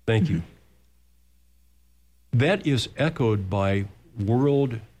 Thank you. That is echoed by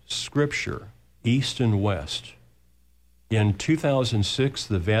world scripture, East and West. In 2006,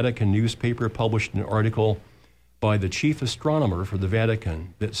 the Vatican newspaper published an article by the chief astronomer for the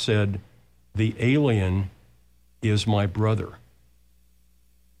Vatican that said, "The alien is my brother."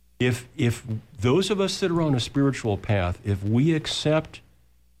 If those of us that are on a spiritual path, if we accept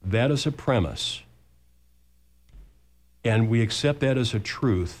that as a premise, and we accept that as a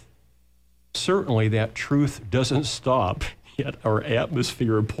truth, certainly that truth doesn't stop at our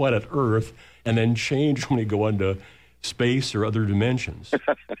atmosphere of planet Earth and then change when we go into space or other dimensions.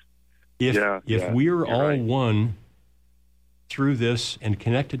 If we are all one through this and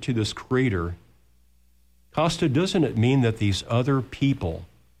connected to this creator, Costa, doesn't it mean that these other people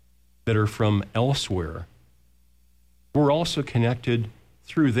that are from elsewhere, we're also connected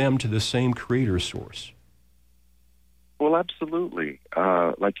through them to the same creator source? Well, absolutely.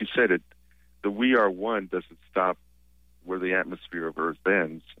 Like you said, the we are one doesn't stop where the atmosphere of Earth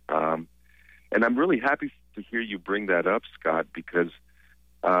ends. And I'm really happy to hear you bring that up, Scott, because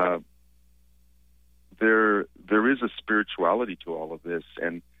there is a spirituality to all of this,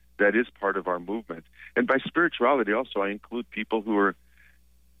 and that is part of our movement. And by spirituality also, I include people who are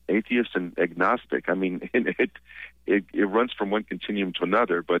atheist and agnostic. I mean, it runs from one continuum to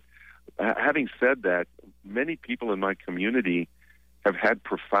another. But having said that, many people in my community have had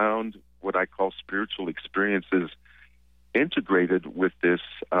profound, what I call spiritual experiences integrated with this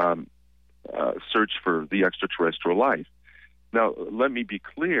search for the extraterrestrial life. Now, let me be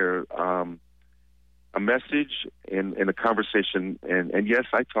clear. A message in a conversation, and yes,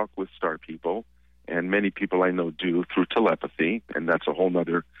 I talk with star people, and many people I know do through telepathy, and that's a whole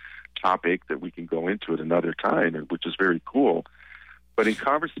other topic that we can go into at another time, which is very cool. But in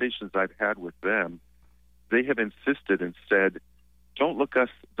conversations I've had with them, they have insisted and said, don't look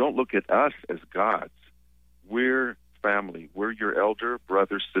at us as gods. We're family. We're your elder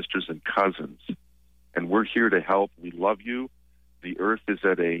brothers, sisters, and cousins, and we're here to help. We love you. The Earth is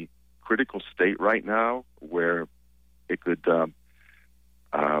at a critical state right now where it could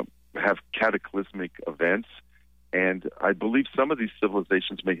have cataclysmic events, and I believe some of these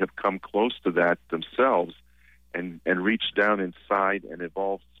civilizations may have come close to that themselves and reached down inside and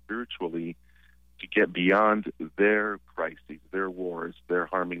evolved spiritually to get beyond their crises, their wars, their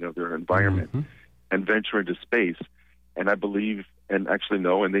harming of their environment, and venture into space. And I believe, and actually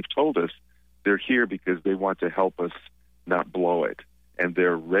know, and they've told us, they're here because they want to help us not blow it. And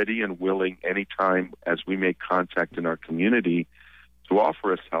they're ready and willing anytime as we make contact in our community to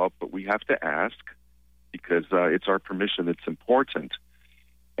offer us help, but we have to ask because it's our permission that's important.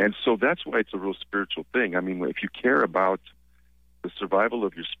 And so that's why it's a real spiritual thing. I mean, if you care about the survival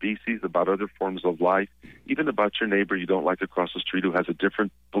of your species, about other forms of life, even about your neighbor you don't like across the street who has a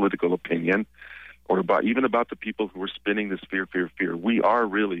different political opinion, or even about the people who are spinning this fear, we are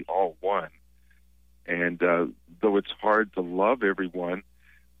really all one. And though it's hard to love everyone,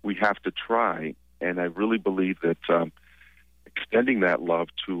 we have to try. And I really believe that extending that love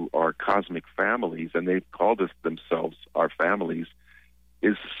to our cosmic families, and they've called us themselves our families,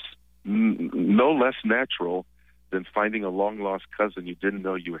 is no less natural than finding a long-lost cousin you didn't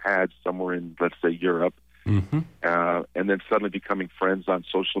know you had somewhere in, let's say, Europe, and then suddenly becoming friends on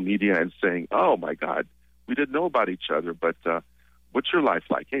social media and saying, oh, my God, we didn't know about each other, but what's your life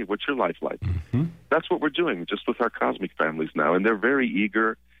like? Hey, what's your life like? That's what we're doing just with our cosmic families now, and they're very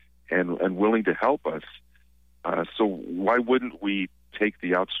eager and willing to help us. So why wouldn't we take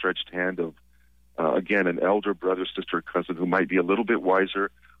the outstretched hand of, again, an elder brother, sister, or cousin who might be a little bit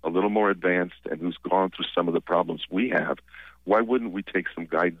wiser, a little more advanced, and who's gone through some of the problems we have? Why wouldn't we take some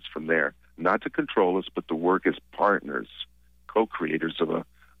guidance from there? Not to control us, but to work as partners, co-creators of a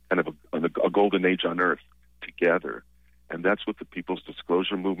kind of a golden age on Earth together. And that's what the People's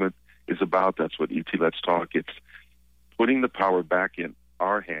Disclosure Movement is about. That's what ET Let's Talk. It's putting the power back in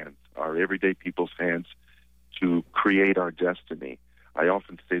our hands, our everyday people's hands, to create our destiny. I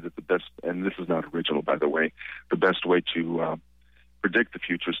often say that the best, and this is not original, by the way, the best way to predict the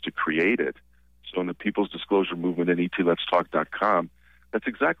future is to create it. So in the People's Disclosure Movement at etletstalk.com, that's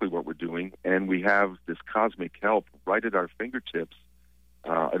exactly what we're doing. And we have this cosmic help right at our fingertips.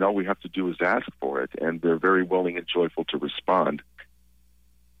 And all we have to do is ask for it. And they're very willing and joyful to respond.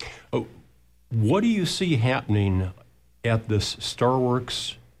 Oh, what do you see happening at this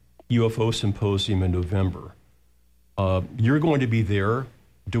Starworks UFO Symposium in November? You're going to be there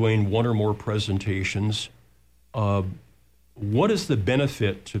doing one or more presentations. What is the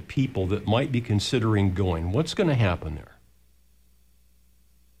benefit to people that might be considering going? What's going to happen there?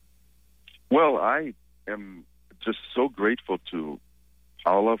 Well, I am just so grateful to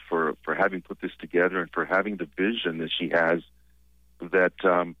Paula for having put this together and for having the vision that she has, that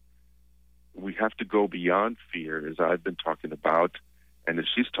we have to go beyond fear, as I've been talking about, and as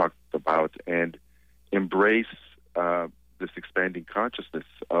she's talked about, and embrace this expanding consciousness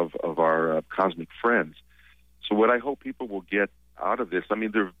of our cosmic friends. So what I hope people will get out of this, I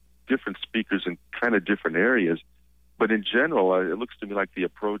mean, there are different speakers in kind of different areas, but in general, it looks to me like the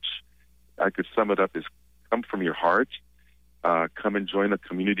approach, I could sum it up as come from your heart, come and join a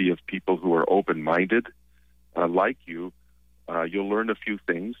community of people who are open-minded, like you. You'll learn a few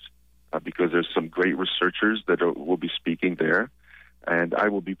things because there's some great researchers that will be speaking there. And I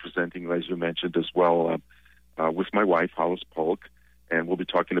will be presenting, as you mentioned, as well, with my wife, Hollis Polk, and we'll be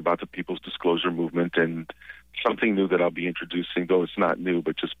talking about the People's Disclosure Movement and something new that I'll be introducing, though it's not new,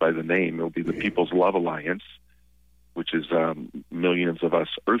 but just by the name. It'll be the People's Love Alliance, which is millions of us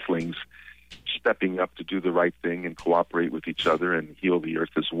Earthlings stepping up to do the right thing and cooperate with each other and heal the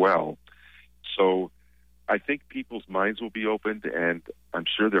earth as well. So I think people's minds will be opened, and I'm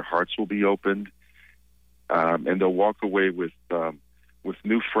sure their hearts will be opened, and they'll walk away with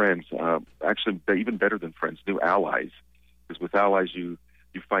new friends, actually even better than friends, new allies. Because with allies, you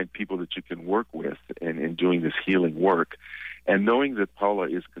find people that you can work with in doing this healing work. And knowing that Paula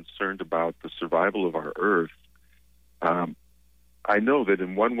is concerned about the survival of our earth, I know that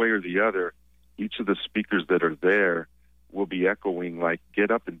in one way or the other, each of the speakers that are there will be echoing like,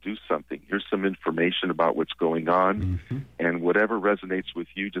 get up and do something. Here's some information about what's going on. Mm-hmm. And whatever resonates with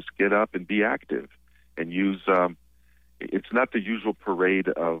you, just get up and be active and use, it's not the usual parade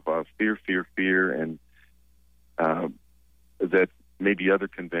of fear, and that maybe other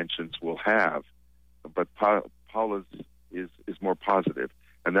conventions will have. But Paula's is more positive.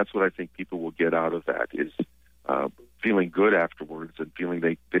 And that's what I think people will get out of that is feeling good afterwards and feeling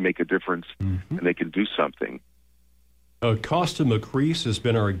they make a difference and they can do something. Costa McCrease has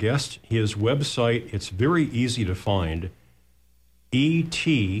been our guest. His website, it's very easy to find,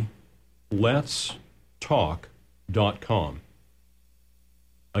 etletstalk.com.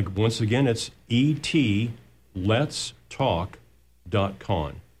 Once again, it's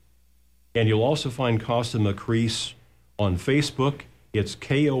etletstalk.com. And you'll also find Costa McCrease on Facebook. It's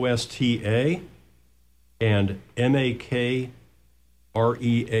Kosta and MAKREAS.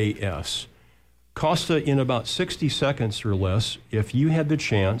 Costa, in about 60 seconds or less, if you had the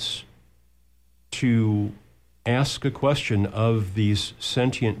chance to ask a question of these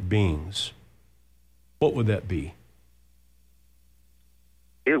sentient beings, what would that be?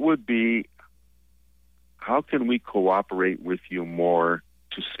 It would be, how can we cooperate with you more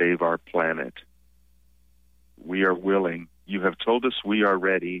to save our planet? We are willing. You have told us we are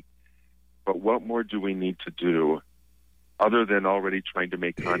ready, but what more do we need to do other than already trying to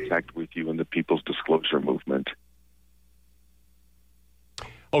make contact with you in the People's Disclosure Movement?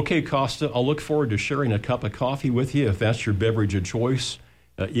 Okay, Costa, I'll look forward to sharing a cup of coffee with you if that's your beverage of choice.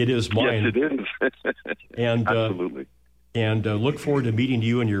 It is mine. Yes, it is. And, absolutely. And look forward to meeting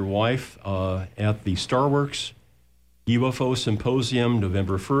you and your wife at the Starworks UFO Symposium,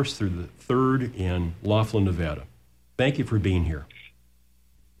 November 1st through the 3rd in Laughlin, Nevada. Thank you for being here.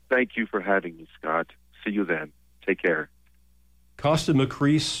 Thank you for having me, Scott. See you then. Take care. Costa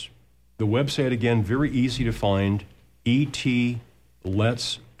McCrease, the website again, very easy to find,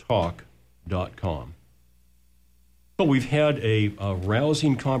 etletstalk.com. Well, we've had a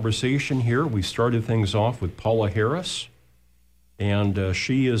rousing conversation here. We started things off with Paula Harris, and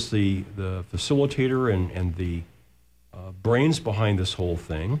she is the facilitator and the brains behind this whole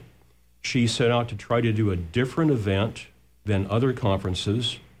thing. She set out to try to do a different event than other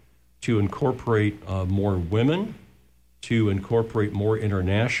conferences, to incorporate more women, to incorporate more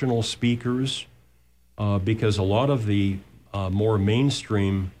international speakers, because a lot of the more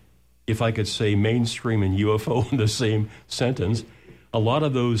mainstream, if I could say mainstream and UFO in the same sentence, a lot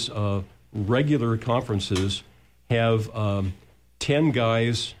of those regular conferences have 10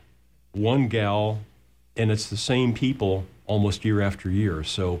 guys, 1 gal, and it's the same people almost year after year.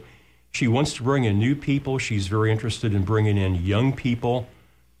 So she wants to bring in new people. She's very interested in bringing in young people.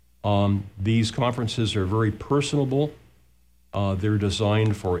 These conferences are very personable. They're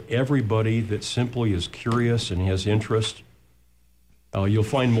designed for everybody that simply is curious and has interest. You'll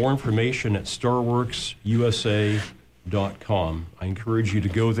find more information at starworksusa.com. I encourage you to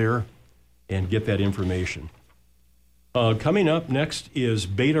go there and get that information. Coming up next is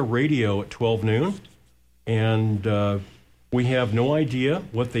Beta Radio at 12 noon, and we have no idea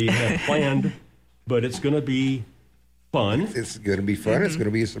what they have planned, but it's going to be fun. It's going to be fun. Mm-hmm. It's going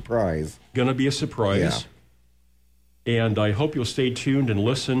to be a surprise. Going to be a surprise. Yeah. And I hope you'll stay tuned and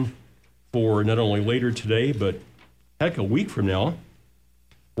listen for not only later today, but heck, a week from now,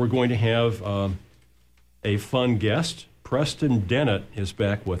 we're going to have a fun guest. Preston Dennett is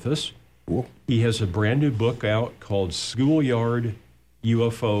back with us. Cool. He has a brand new book out called Schoolyard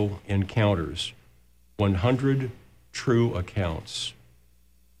UFO Encounters, 100 True Accounts.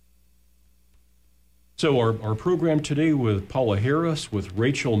 So our program today with Paula Harris, with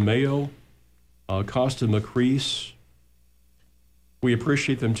Rachel Mayo, Costa McCrease. We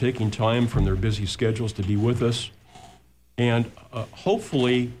appreciate them taking time from their busy schedules to be with us. And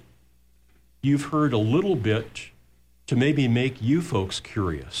hopefully you've heard a little bit to maybe make you folks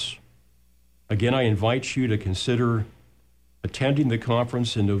curious. Again, I invite you to consider attending the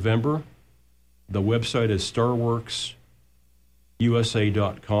conference in November. The website is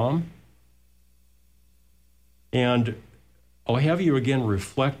starworksusa.com. And I'll have you again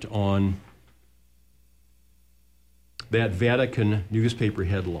reflect on that Vatican newspaper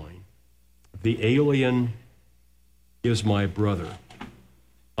headline, "The alien is my brother."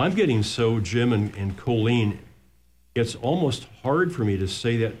 I'm getting so, Jim and Colleen, it's almost hard for me to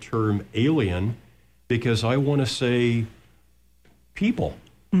say that term alien because I want to say people.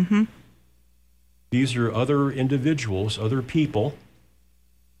 Mm-hmm. These are other individuals, other people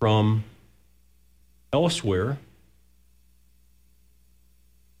from elsewhere,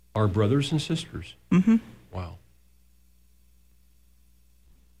 our brothers and sisters. Mm-hmm. Wow.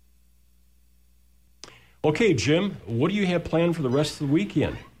 Okay, Jim, what do you have planned for the rest of the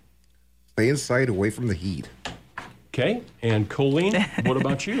weekend? Stay inside, away from the heat. Okay, and Colleen, what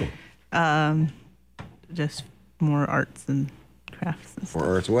about you? Just more arts and crafts and stuff.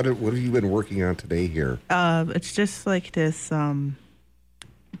 More arts. What have you been working on today here? It's just like this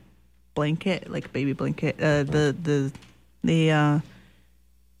blanket, like baby blanket. The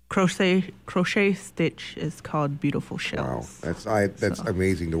crochet stitch is called Beautiful Shells. Wow, that's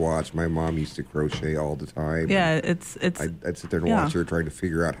amazing to watch. My mom used to crochet all the time. Yeah, it's. I'd sit there and watch her trying to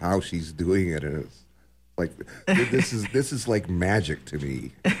figure out how she's doing it, and it's like this is like magic to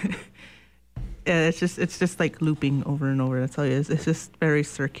me. Yeah, it's just like looping over and over. That's all it is. It's just very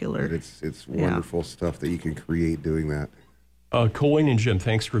circular. But it's wonderful stuff that you can create doing that. Colleen and Jim,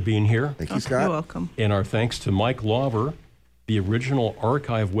 thanks for being here. Thank you, Scott. You're welcome. And our thanks to Mike Lawver, the original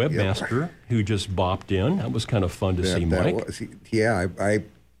archive webmaster, who just bopped in. That was kind of fun to see, Mike. I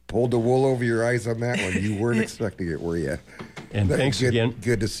pulled the wool over your eyes on that one. You weren't expecting it, were you? And thanks again.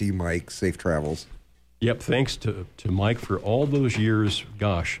 Good to see Mike. Safe travels. Yep, thanks to Mike for all those years.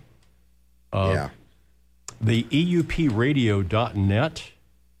 Gosh. The EUPradio.net,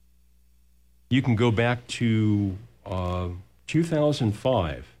 you can go back to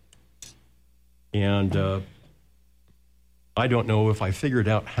 2005. And I don't know if I figured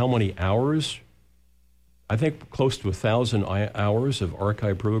out how many hours. I think close to 1,000 hours of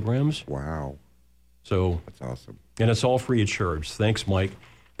archive programs. Wow. So that's awesome. And it's all free of charge. Thanks, Mike.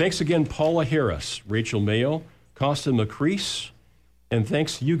 Thanks again, Paula Harris, Rachel Mayo, Costa McCrease, and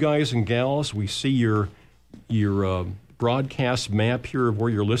thanks to you guys and gals. We see your broadcast map here of where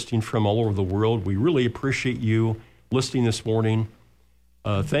you're listening from all over the world. We really appreciate you listening this morning.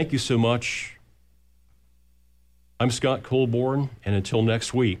 Thank you so much. I'm Scott Colborn, and until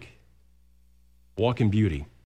next week, walk in beauty.